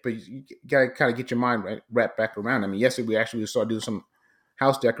get, but you got to kind of get your mind wrapped back around. I mean, yesterday we actually started doing some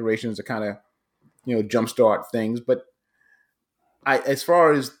house decorations to kind of, jumpstart things. But as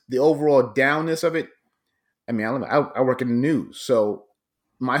far as the overall downness of it, I mean, I work in the news, so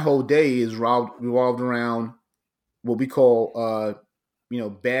my whole day is revolved around what we call,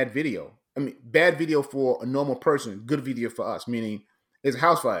 bad video. I mean, bad video for a normal person, good video for us. Meaning, there's a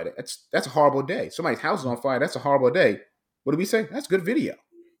house fire. That's a horrible day. Somebody's house is on fire. That's a horrible day. What do we say? That's good video.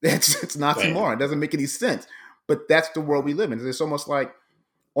 It's not tomorrow. It doesn't make any sense. But that's the world we live in. It's almost like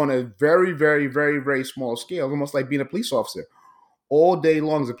on a very, very, very, very small scale, almost like being a police officer. All day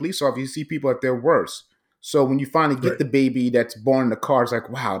long as a police officer, you see people at their worst. So when you finally get the baby that's born in the car, it's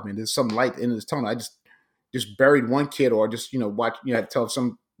like, wow, man, there's some light in this tunnel. I just buried one kid, or just, watch, had to tell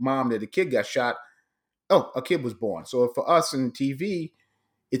some mom that the kid got shot. Oh, a kid was born. So for us in TV,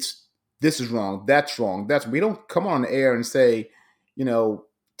 it's this is wrong, that's wrong. We don't come on the air and say,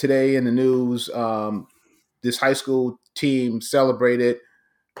 today in the news, this high school team celebrated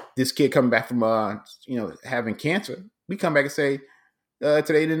this kid coming back from having cancer. We come back and say,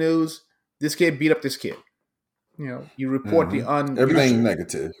 today in the news, this kid beat up this kid. You report the everything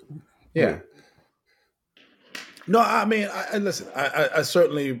negative. Yeah. No, I mean, listen. I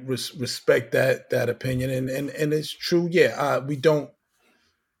certainly respect that opinion, and it's true. Yeah, we don't.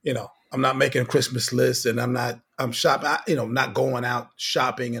 I'm not making a Christmas list, and I'm shopping. Not going out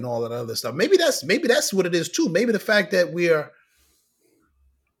shopping and all that other stuff. Maybe that's what it is too. Maybe the fact that we are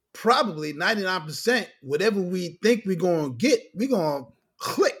probably 99% whatever we think we're going to get, we're going to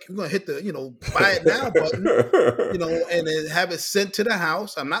click. We're going to hit the buy it now button, and then have it sent to the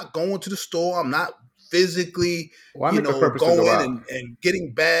house. I'm not going to the store. I'm not physically, going and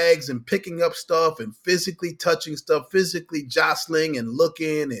getting bags and picking up stuff and physically touching stuff, physically jostling and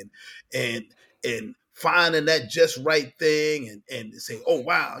looking and finding that just right thing and say, oh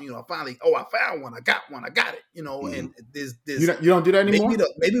wow, I finally, I found one, I got it, and there's you don't do that anymore.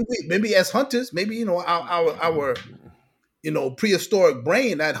 Maybe as hunters, maybe our prehistoric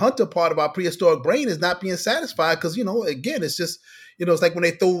brain, that hunter part of our prehistoric brain is not being satisfied because again, it's just. It's like when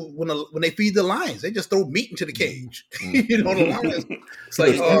they feed the lions, they just throw meat into the cage. The lions. It's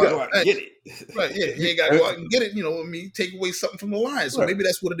like, get it. Right, yeah, you ain't got to go out and get it. Take away something from the lions. So maybe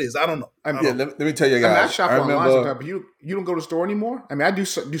that's what it is. I don't know. Let me tell you guys. I shop online sometimes, but you don't go to the store anymore? I mean, I do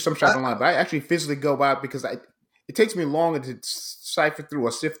some shopping online, but I actually physically go out because it takes me longer to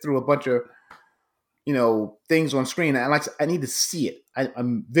sift through a bunch of things on screen. And I need to see it.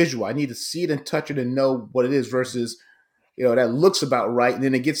 I'm visual. I need to see it and touch it and know what it is versus that looks about right, and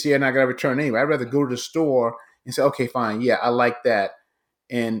then it gets here and I got to return anyway. I'd rather go to the store and say, okay, fine, yeah, I like that.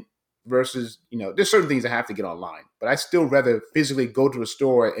 And versus, there's certain things I have to get online, but I still rather physically go to a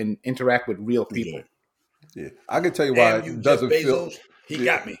store and interact with real people. Yeah. I can tell you why it doesn't feel. He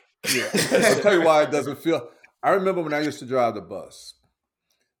got me. Yeah. I'll tell you why it doesn't feel. I remember when I used to drive the bus,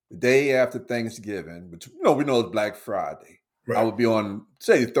 the day after Thanksgiving, which we know it's Black Friday. Right. I would be on,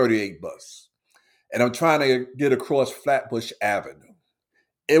 say, the 38 bus. And I'm trying to get across Flatbush Avenue.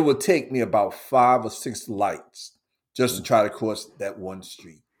 It would take me about 5 or 6 lights just to try to cross that one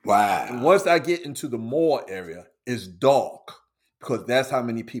street. Wow. And once I get into the mall area, it's dark because that's how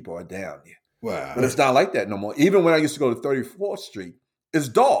many people are down there. Wow. But it's not like that no more. Even when I used to go to 34th Street, it's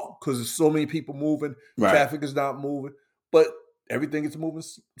dark because there's so many people moving. Right. Traffic is not moving, but everything is moving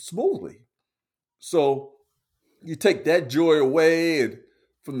smoothly. So you take that joy away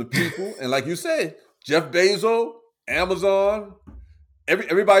from the people. And like you said, Jeff Bezos, Amazon,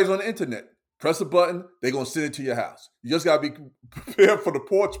 everybody's on the internet. Press a button, they're going to send it to your house. You just got to be prepared for the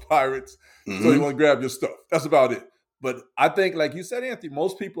porch pirates so you want to grab your stuff. That's about it. But I think, like you said, Anthony,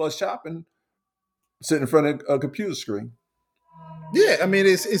 most people are shopping sitting in front of a computer screen. Yeah, I mean,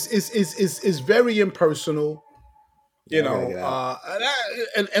 it's very impersonal. And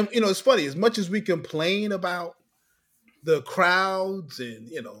it's funny. As much as we complain about the crowds and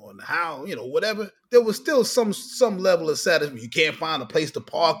and how whatever, there was still some level of satisfaction. You can't find a place to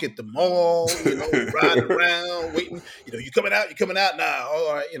park at the mall, riding around waiting. You coming out now.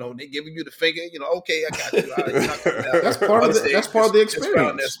 All right, they giving you the finger. Okay, I got you. All right, you're not coming out. That's part of the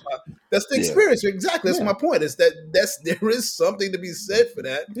experience. That's the experience. Exactly. That's my point. Is that there is something to be said for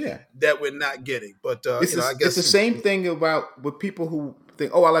that. Yeah. That we're not getting. But I guess it's the same thing with people who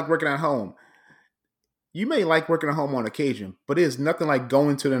think, oh, I like working at home. You may like working at home on occasion, but there's nothing like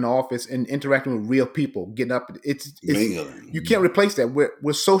going to an office and interacting with real people, getting up. It's you can't replace that.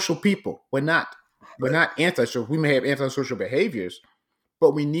 We're social people. We're not antisocial. We may have antisocial behaviors,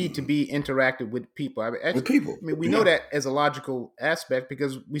 but we need to be interactive with people. We know that as a logical aspect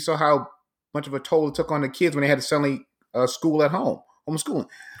because we saw how much of a toll it took on the kids when they had to suddenly school at home, homeschooling.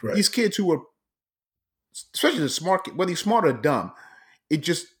 Right. These kids who were, especially the smart, whether you're smart or dumb, it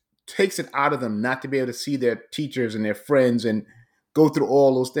just takes it out of them not to be able to see their teachers and their friends and go through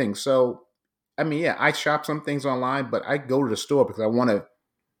all those things. So, I shop some things online, but I go to the store because I want to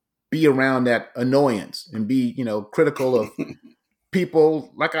be around that annoyance and be, critical of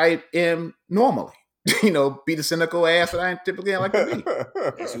people like I am normally. Be the cynical ass that I typically like to be.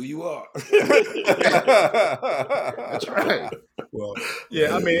 That's who you are. That's right. Well,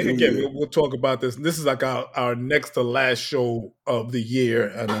 yeah, again, we'll talk about this. This is like our next to last show of the year,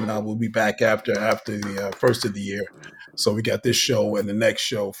 and then we'll be back after the first of the year. So we got this show and the next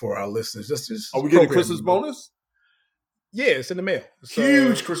show for our listeners. Just are we getting a Christmas bonus? Yeah, it's in the mail.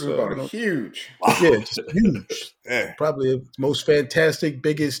 Huge Christmas bonus. Huge. Yeah, just huge. Yeah. Probably the most fantastic,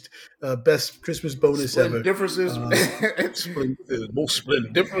 biggest, best Christmas bonus ever. Differences. Most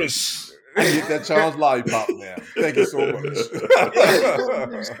splendiferous. I get that Charles lollipop now. Thank you so much.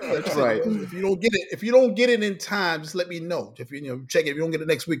 That's right. If you don't get it in time, just let me know. If check it. If you don't get it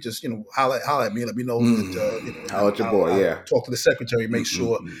next week, just holler at me. Let me know. Holler at your boy. Yeah. Talk to the secretary. Make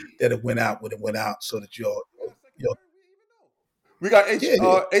sure that it went out when it went out, so that y'all. We got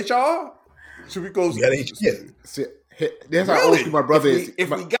HR. Should we go? We got HR. That's how old my brother is. If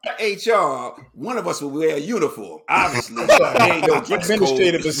we got HR, one of us will wear a uniform. Obviously, ain't no dress code.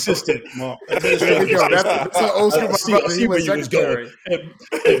 Administrative assistant. That's how old school my brother. He was secretary.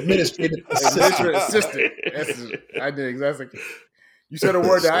 Administrative assistant. I did exactly. You said a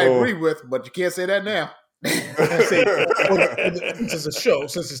word that I agree with, but you can't say that now. Since it's a show,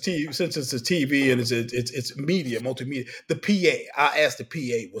 since it's a TV and it's media, multimedia. The PA, I asked the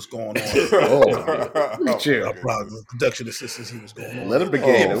PA what's going on. Chill. The production assistants, he was going on. Let him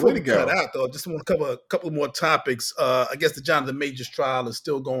begin. Before we cut out, though, just want to cover a couple more topics. I guess the Jonathan Majors trial is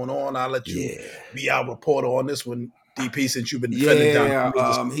still going on. I'll let you be our reporter on this one, DP, since you've been defending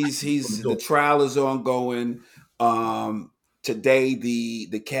Jonathan Majors. The trial is ongoing. Today,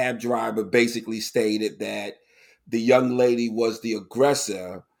 the cab driver basically stated that the young lady was the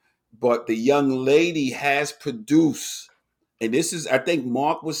aggressor, but the young lady has produced, and this is, I think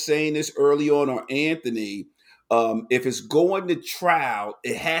Mark was saying this early on, or Anthony, if it's going to trial,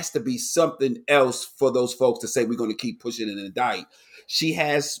 it has to be something else for those folks to say we're going to keep pushing and indict. She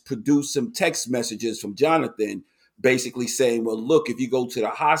has produced some text messages from Jonathan basically saying, well, look, if you go to the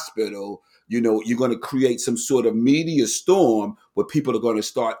hospital, you're going to create some sort of media storm where people are going to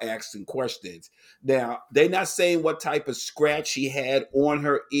start asking questions. Now, they're not saying what type of scratch she had on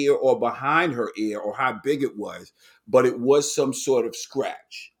her ear or behind her ear or how big it was, but it was some sort of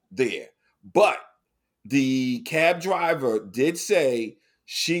scratch there. But the cab driver did say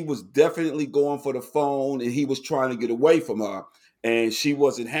she was definitely going for the phone and he was trying to get away from her and she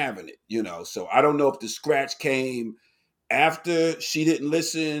wasn't having it, So I don't know if the scratch came after she didn't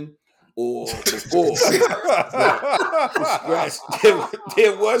listen or before.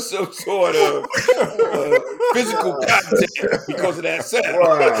 There was some sort of physical contact because of that sound.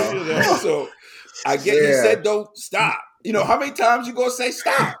 Right. So I guess he said, don't stop. How many times you gonna say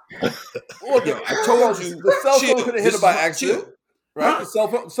stop? I told you the cell phone could have hit her by accident. Right? The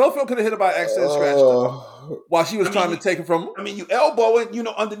cell phone could have hit her by accident, scratched her while she was trying to take it from her. You elbow it,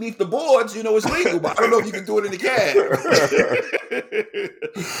 underneath the boards, it's legal, but I don't know if you can do it in the cab.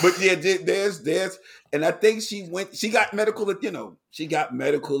 But yeah, there's, and I think she got medical attention,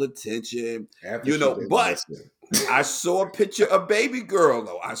 but I saw a picture of baby girl,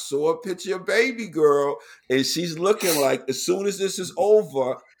 though. And she's looking like, as soon as this is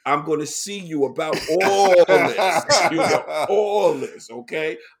over, I'm going to see you about all this, all this,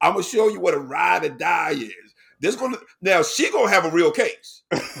 okay? I'm going to show you what a ride or die is. Now, she going to have a real case.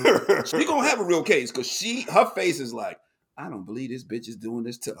 She going to have a real case because her face is like, I don't believe this bitch is doing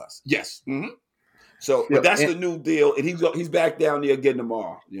this to us. Yes. Mm-hmm. So, but that's the new deal, and he's back down there again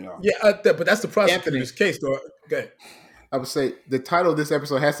tomorrow, Yeah, but that's the prosecutor's case, though. Okay. I would say the title of this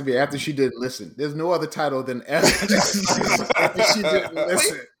episode has to be After She Didn't Listen. There's no other title than After She Didn't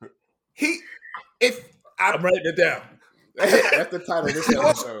Listen. I'm writing it down. That's the title of this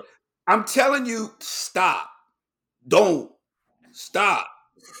episode. I'm telling you, stop. Don't. Stop.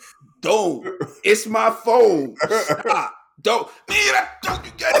 Don't. It's my phone. Stop. Don't. Man, don't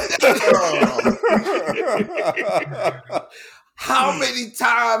you get it? How many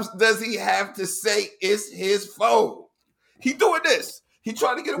times does he have to say it's his phone? He doing this. He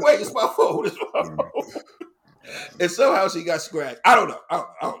trying to get away. It's my phone. It's my phone. And somehow she got scratched. I don't know. I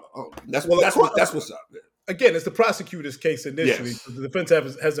don't know. That's what's up. Man. Again, it's the prosecutor's case initially. Yes. The defense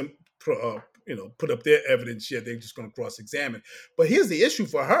hasn't put up their evidence yet. They're just going to cross-examine. But here's the issue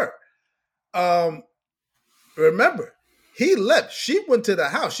for her. Remember, he left. She went to the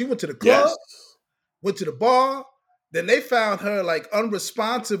house. She went to the club, went to the bar. Then they found her like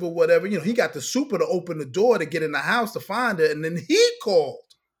unresponsive or whatever. He got the super to open the door to get in the house to find her. And then he called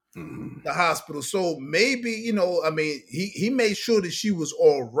the hospital. So maybe, he made sure that she was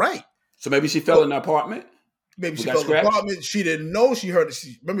all right. So maybe she fell in the apartment? Maybe she fell in the apartment. She didn't know. She heard it.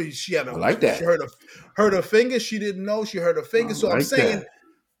 Remember, she had I like that. She heard her finger. She didn't know. She heard her finger. So I'm saying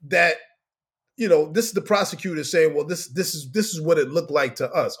that, this is the prosecutor saying, well, this is what it looked like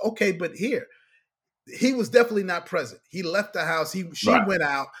to us. Okay, but here, he was definitely not present. He left the house. She went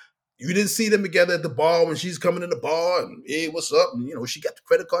out. You didn't see them together at the bar when she's coming in the bar and, hey, what's up? And, she got the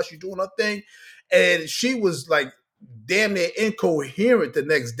credit card. She's doing her thing. And she was like damn near incoherent the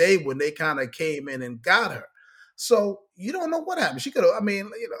next day when they kind of came in and got her. So you don't know what happened. She could have,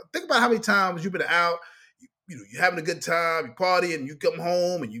 think about how many times you've been out, you're having a good time, you party, and you come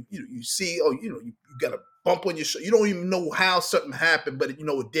home and you see, you got a bump on your shoulder. You don't even know how something happened, but it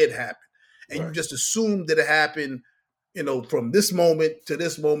did happen. And you just assumed that it happened, from this moment to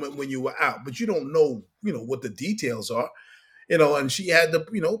this moment when you were out. But you don't know, what the details are, and she had the,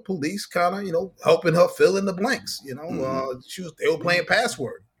 police kind of, helping her fill in the blanks, they were playing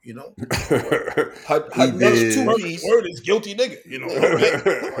password, Her next two-piece word is guilty nigga,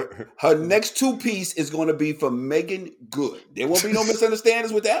 Her next two-piece is going to be for Megan Good. There won't be no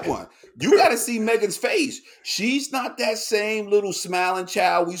misunderstandings with that one. You got to see Megan's face. She's not that same little smiling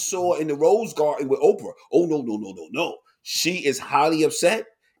child we saw in the Rose Garden with Oprah. Oh, no. She is highly upset.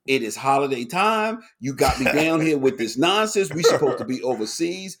 It is holiday time. You got me down here with this nonsense. We supposed to be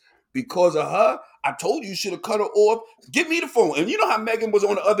overseas. Because of her, I told you should have cut her off. Give me the phone. And you know how Megan was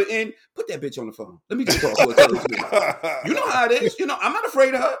on the other end? Put that bitch on the phone. Let me just talk to her. You know how it is. I'm not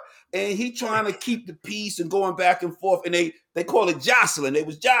afraid of her. And he trying to keep the peace and going back and forth. And they call it jostling. They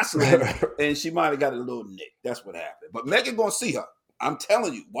was jostling. And she might have got a little nick. That's what happened. But Megan going to see her. I'm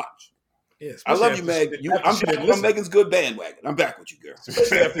telling you. Watch. Yeah, I love you, Meg. I'm back on Megan's Good bandwagon. I'm back with you, girl.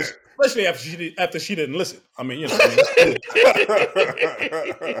 Especially after she didn't listen. She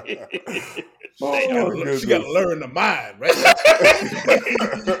got to learn the mind, right?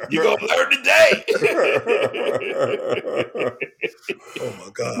 You're going to learn today. Oh, my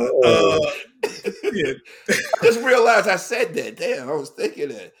God. Yeah. I just realized I said that. Damn, I was thinking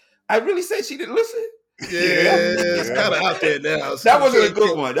that. I really said she didn't listen? Yeah, it's kind of out there now. So that wasn't a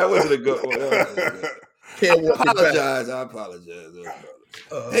good one. I apologize.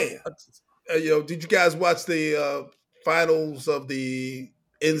 Did you guys watch the finals of the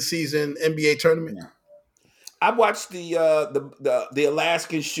in-season NBA tournament? Yeah. I watched the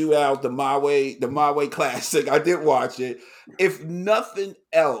Alaskan shootout, the My Way Classic. I did watch it. If nothing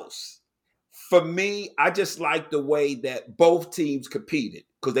else, for me, I just like the way that both teams competed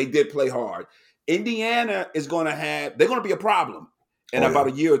because they did play hard. Indiana is going to be a problem in about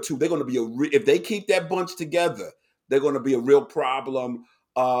a year or two. They're going to be if they keep that bunch together, they're going to be a real problem.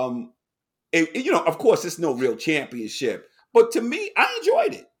 Of course, it's no real championship, but to me, I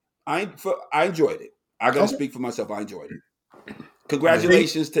enjoyed it. I enjoyed it. I got to speak for myself. I enjoyed it.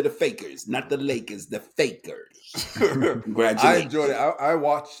 Congratulations to the fakers, not the Lakers, the fakers. Congratulations. I enjoyed it. I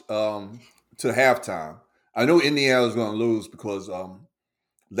watched to halftime. I know Indiana was going to lose because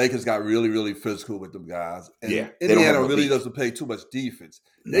Lakers got really, really physical with them guys. And Indiana really doesn't play too much defense.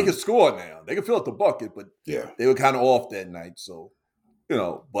 No. They can score now. They can fill up the bucket, but they were kind of off that night. So,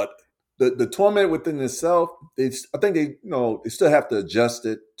 but the tournament within itself, I think they still have to adjust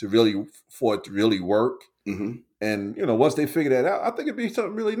it for it to really work. Mm-hmm. And, once they figure that out, I think it'd be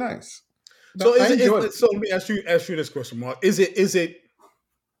something really nice. So let me ask you this question, Mark.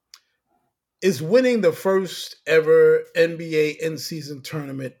 Is winning the first ever NBA in-season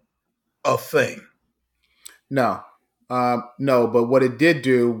tournament a thing? No. But what it did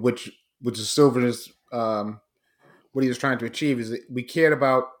do, which is Silver's, what he was trying to achieve, is that we cared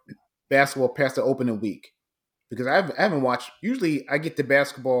about basketball past the opening week. because I haven't watched. Usually, I get to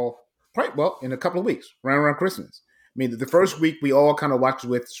basketball in a couple of weeks, right around Christmas. I mean, the first week we all kind of watch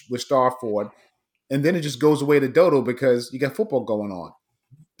with Starford, and then it just goes away to dodo because you got football going on.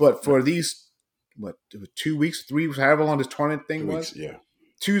 But for these 2 weeks, 3 weeks, however long this tournament thing was,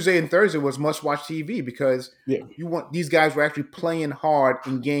 Tuesday and Thursday was must-watch TV because these guys were actually playing hard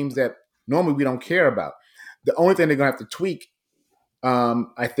in games that normally we don't care about. The only thing they're going to have to tweak,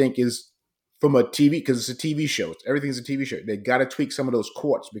 I think, is from a TV, because it's a TV show. Everything's a TV show. They got to tweak some of those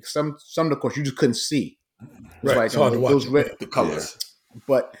courts because some of the courts you just couldn't see. Right, like it's hard to watch the colors.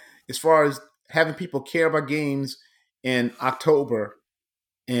 But as far as having people care about games in October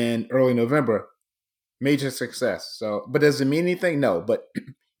and early November, major success. So, but does it mean anything? No. But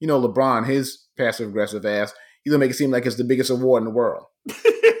LeBron, his passive aggressive ass, he's gonna make it seem like it's the biggest award in the world.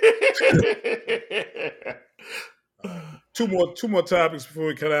 Two more topics before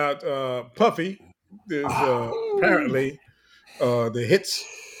we cut out. Puffy, there's apparently the hits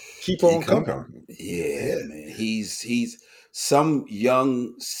keep on coming. Yeah, man. He's some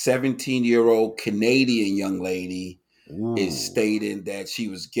young 17-year-old Canadian young lady is stating that she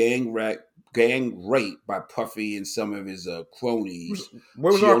was gang raped by Puffy and some of his cronies.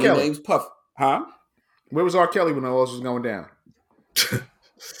 Where was R. Kelly? Name's Puff, huh? Where was R. Kelly when all this was going down?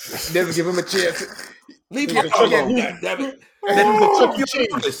 Didn't give him a chance. Leave him alone, goddammit.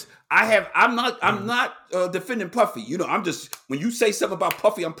 I'm not defending Puffy. I'm just, when you say something about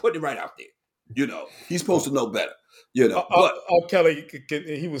Puffy, I'm putting it right out there. He's supposed to know better. R. Kelly,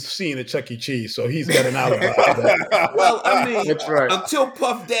 he was seen at Chuck E. Cheese, so he's got an alibi. Well, I mean, that's right. Until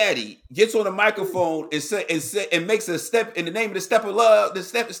Puff Daddy gets on a microphone and makes a step in the name of the step of love, the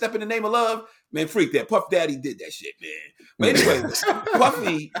step in the name of love, man, freak that. Puff Daddy did that shit, man. But anyway,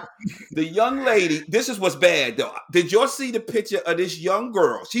 Puffy, the young lady, this is what's bad though. Did y'all see the picture of this young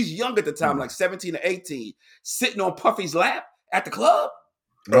girl? She's young at the time, like 17 or 18, sitting on Puffy's lap at the club.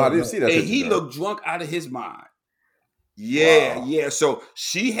 No, I didn't see that. And he looked drunk out of his mind. Yeah. So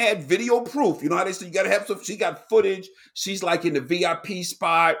she had video proof. You know how they say you got to have some. She got footage. She's like in the VIP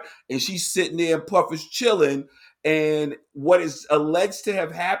spot, and she's sitting there, and Puff is chilling. And what is alleged to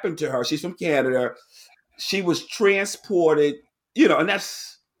have happened to her? She's from Canada. She was transported.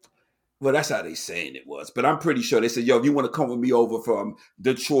 And that's how they saying it was. But I'm pretty sure they said, "Yo, if you want to come with me over from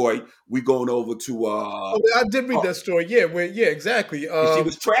Detroit, we going over to." I did read that story. Yeah, exactly. She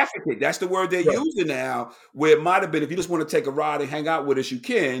was trafficked. That's the word they're using now. Where it might have been, if you just want to take a ride and hang out with us, you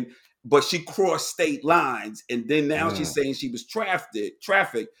can. But she crossed state lines, and then now she's saying she was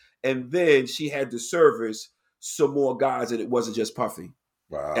trafficked, and then she had to service some more guys, and it wasn't just Puffy.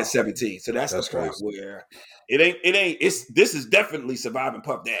 Wow. At 17. So that's the part crazy. where this is definitely surviving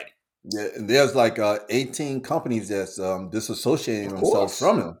Puff Daddy. Yeah, and there's like 18 companies that's disassociating themselves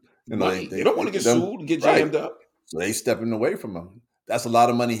from him. They don't want to get sued and get jammed up. So they stepping away from him. That's a lot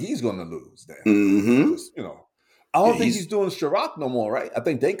of money he's going to lose. Then, Mm-hmm. I don't think he's doing Ciroc no more, right? I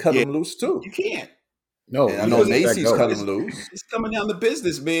think they cut him loose too. You can't. No, I know Macy's cut him loose. It's coming down to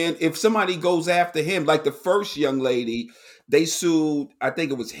business, man. If somebody goes after him, like the first young lady, they sued. I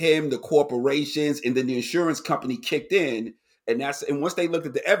think it was him, the corporations, and then the insurance company kicked in. And once they looked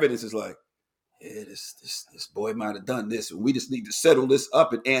at the evidence, it's like, yeah, this boy might have done this. We just need to settle this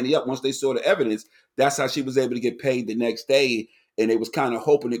up and ante up. Once they saw the evidence, that's how she was able to get paid the next day. And they was kind of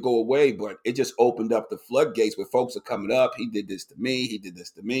hoping to go away, but it just opened up the floodgates where folks are coming up. He did this to me. He did this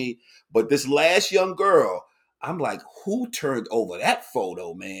to me. But this last young girl, I'm like, who turned over that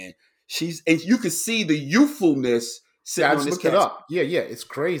photo, man? And you can see the youthfulness. I just looked it up. Yeah, it's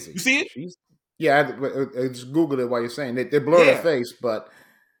crazy. You see it? I just Googled it while you're saying it. They blur her face, but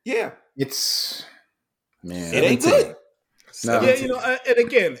it's, man, it ain't good. No. Yeah, and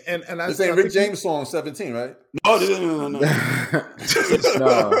again, and I say Rick James song 17, right? No. No.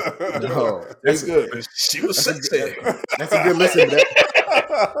 That's good. She was sexy. That's a good listen.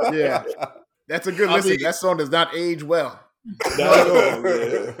 That's a good listen. That song does not age well.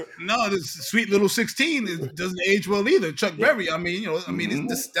 No, this Sweet Little 16 doesn't age well either. Chuck Berry. I mean,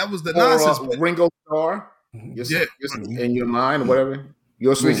 that was the nonsense. Ringo Starr. In your mind or whatever.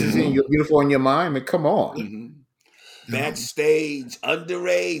 You're sweet 16. You're beautiful in your mind. I mean, come on. Mm-hmm. Backstage,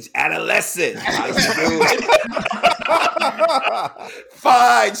 underage, adolescent.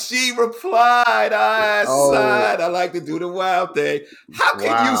 Fine, she replied. I sighed. I like to do the wild thing. How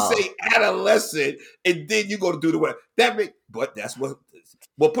can you say adolescent and then you go to do the wild? But that's what.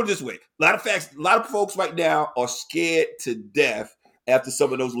 Well, put it this way: a lot of folks right now are scared to death after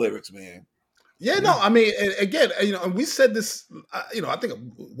some of those lyrics, man. Yeah, no, I mean, again, and we said this. I think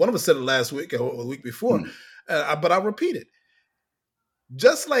one of us said it last week or the week before. But I'll repeat it.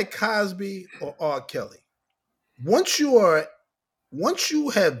 Just like Cosby or R. Kelly, once you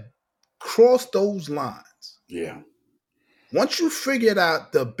have crossed those lines, Yeah. once you figured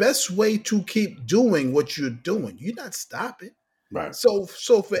out the best way to keep doing what you're doing, you're not stopping. Right. So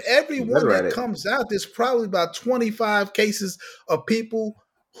for everyone better at that it. comes out, there's probably about 25 cases of people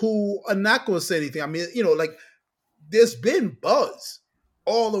who are not going to say anything. I mean, like there's been buzz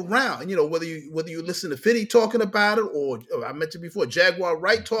all around. Whether you listen to Fitty talking about it, or I mentioned before Jaguar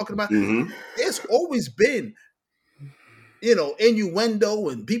Wright talking about it, Mm-hmm. there's always been innuendo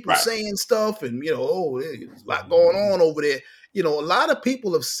and people Right. saying stuff, and there's a lot going on over there. A lot of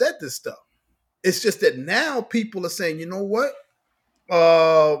people have said this stuff. It's just that now people are saying, you know what?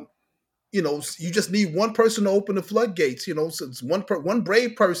 You just need one person to open the floodgates. So it's one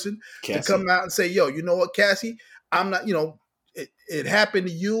brave person Cassie. to come out and say, "Yo, you know what, Cassie? I'm not. It happened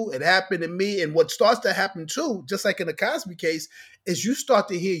to you. It happened to me. And what starts to happen too, just like in the Cosby case, is you start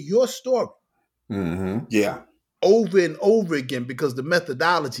to hear your story Mm-hmm. Yeah. over and over again because the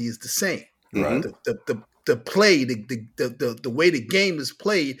methodology is the same. Right. The play, the way the game is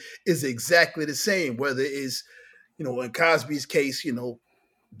played is exactly the same. Whether it's in Cosby's case,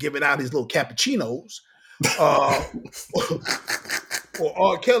 giving out his little cappuccinos, or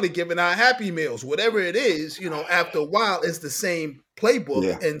R. Kelly giving out Happy Meals, whatever it is, after a while, it's the same playbook.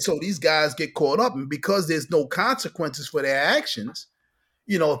 Yeah. And so these guys get caught up. And because there's no consequences for their actions,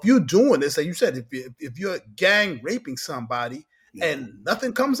 if you're doing this, like you said, if you're gang raping somebody and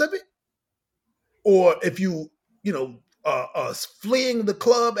nothing comes of it, or if fleeing the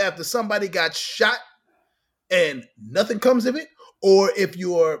club after somebody got shot and nothing comes of it, or if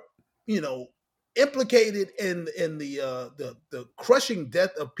you're, implicated in the crushing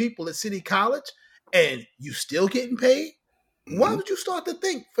death of people at City College and you still getting paid, why would you start to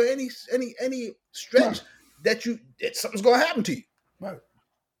think for any stretch that something's gonna happen to you? Right.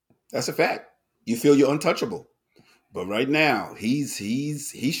 That's a fact. You feel you're untouchable, but right now he's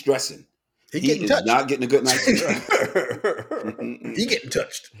stressing. He is touched. not getting a good night's sleep. He getting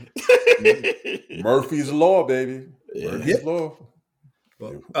touched. Murphy's Law, baby. Yeah. Murphy's Law.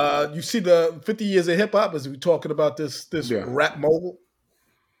 You see the 50 years of hip hop as we talking about this rap mogul.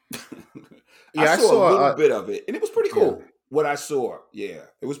 I saw a little bit of it, and it was pretty cool. Yeah. What I saw, it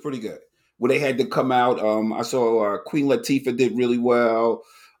was pretty good. When they had to come out, I saw Queen Latifah did really well.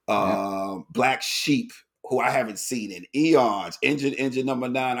 Black Sheep, who I haven't seen in eons. Engine number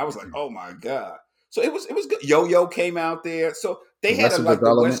 9. I was like, oh my god. So it was good. Yo-Yo came out there. So they had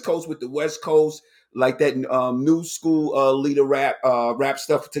the West Coast with the West Coast, like that new school leader rap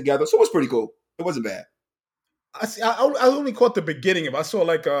stuff together. So it was pretty cool. It wasn't bad. I only caught the beginning of it. I saw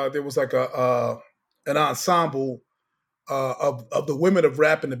there was like an ensemble of the women of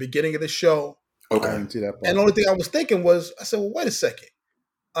rap in the beginning of the show. Okay. I didn't see that part. And the only thing I was thinking was, I said, well, wait a second.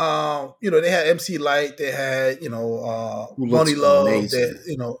 They had MC Light, they had, Money Love,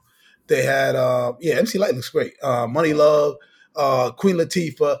 they had MC Light looks great. Money Love, Queen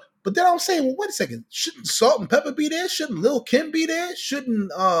Latifah. But then I was saying, well, wait a second, shouldn't Salt and Pepper be there? Shouldn't Lil' Kim be there?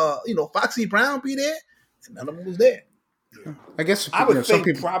 Shouldn't Foxy Brown be there? And none of them was there. I guess I would think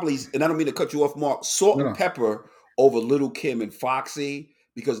people probably, and I don't mean to cut you off, Mark, Salt and Pepper over Lil' Kim and Foxy.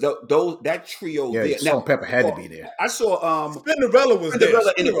 Because that trio there. Salt and Pepper had to be there. I saw Spinderella was there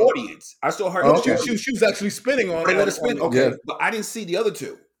in the audience. I saw her. Oh, she was actually spinning on. They let her spin. Okay, yeah. But I didn't see the other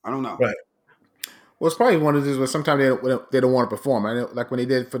two. I don't know. Right. Well, it's probably one of those where sometimes they don't want to perform. I know, like when they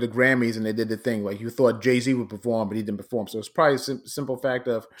did for the Grammys and they did the thing, like you thought Jay-Z would perform, but he didn't perform. So it's probably a simple fact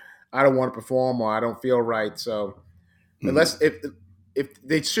of I don't want to perform or I don't feel right. So unless if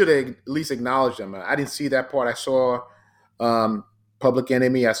they should have at least acknowledged them. I didn't see that part. I saw Public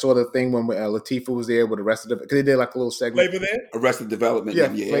Enemy. I saw the thing when Latifah was there with Arrested Development, because they did like a little segment. Flavor there? Arrested Development. Yeah,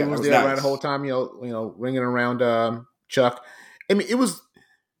 Flavor was there nice. around the whole time, ringing around Chuck. I mean, it was,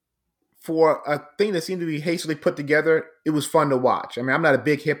 for a thing that seemed to be hastily put together, it was fun to watch. I mean, I'm not a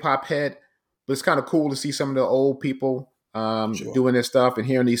big hip-hop head, but it's kind of cool to see some of the old people doing this stuff and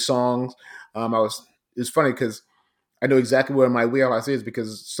hearing these songs. It's funny because I know exactly where my wheelhouse is,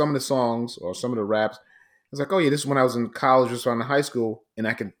 because some of the songs or some of the raps, it's like, oh yeah, this is when I was in college or so in high school, and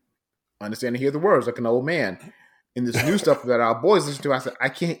I can understand and hear the words like an old man. And this new stuff that our boys listen to, I said, I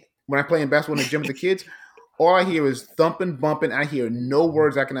can't, when I'm playing basketball in the gym with the kids, all I hear is thumping, bumping. I hear no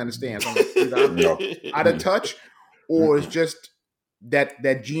words I can understand. So I'm out of touch, or it's just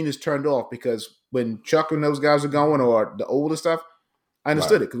that gene is turned off, because when Chuck and those guys are going, or the older stuff, I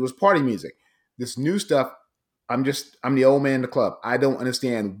understood it because it was party music. This new stuff, I'm the old man in the club. I don't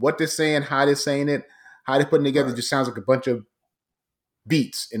understand what they're saying, how they're saying it, how they're putting it together. It just sounds like a bunch of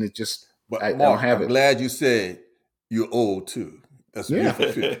beats, and it just, I don't have it. I'm glad you said you're old too. That's a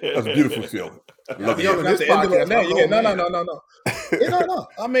beautiful feeling. That's a beautiful feeling. I'll be on Not this the end of podcast. it. No, I'm an yeah, old man. no. Yeah, no.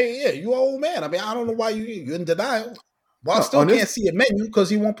 I mean, yeah, you an old man. I mean, I don't know why you're in denial. Well, I No, still on this- can't see a menu because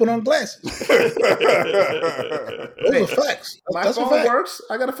he won't put on glasses. Those Hey, are facts. My That's a phone fact. works.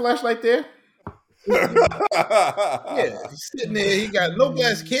 I got a flashlight there. Yeah, he's sitting there. He got no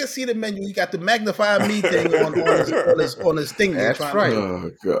glasses. Can't see the menu. He got the magnify me thing on his thing. there That's trying right.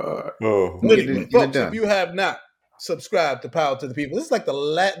 Oh God. Anyway, Get it folks, done. if you have not subscribed to Power to the People, this is like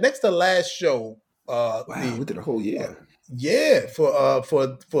the next to last show. Wow, we did a whole year. Yeah, for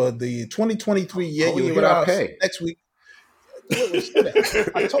the 2023 year. Whole You'll year hear without us pay. next week.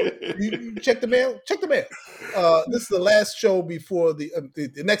 I told you check the mail. Check the mail. This is the last show before the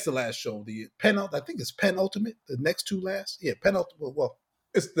next to last show. The I think it's penultimate. The next two last. Yeah, penultimate. Well,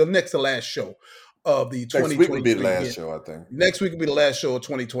 it's the next to last show of the 2023 Next week will be the last year. show, I think. Next week will be the last show of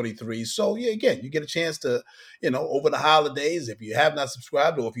 2023. So yeah, again, you get a chance to, over the holidays, if you have not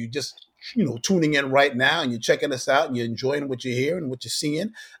subscribed or if you just, tuning in right now and you're checking us out and you're enjoying what you're hearing and what you're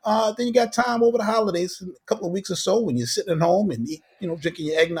seeing, then you got time over the holidays, in a couple of weeks or so, when you're sitting at home and drinking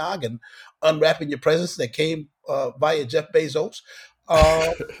your eggnog and unwrapping your presents that came via Jeff Bezos.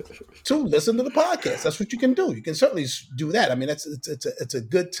 To listen to the podcast. That's what you can do. You can certainly do that. I mean, it's a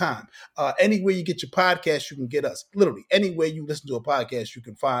good time. Anywhere you get your podcast, you can get us. Literally, anywhere you listen to a podcast, you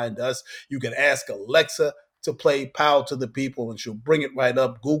can find us. You can ask Alexa to play Power to the People, and she'll bring it right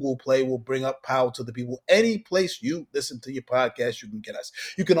up. Google Play will bring up Power to the People. Any place you listen to your podcast, you can get us.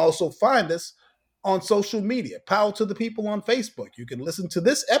 You can also find us on social media, Power to the People on Facebook. You can listen to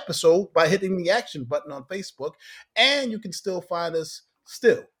this episode by hitting the action button on Facebook, and you can still find us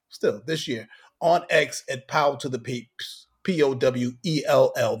still this year on X at Power to the Peeps, Powell.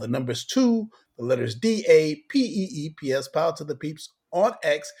 The numbers 2, the letters DAPEEPS, Power to the Peeps on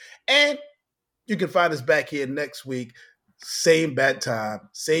X, and you can find us back here next week, same bat time,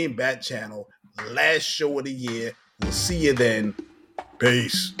 same bat channel, last show of the year. We'll see you then.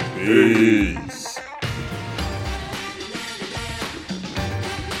 Peace. Peace.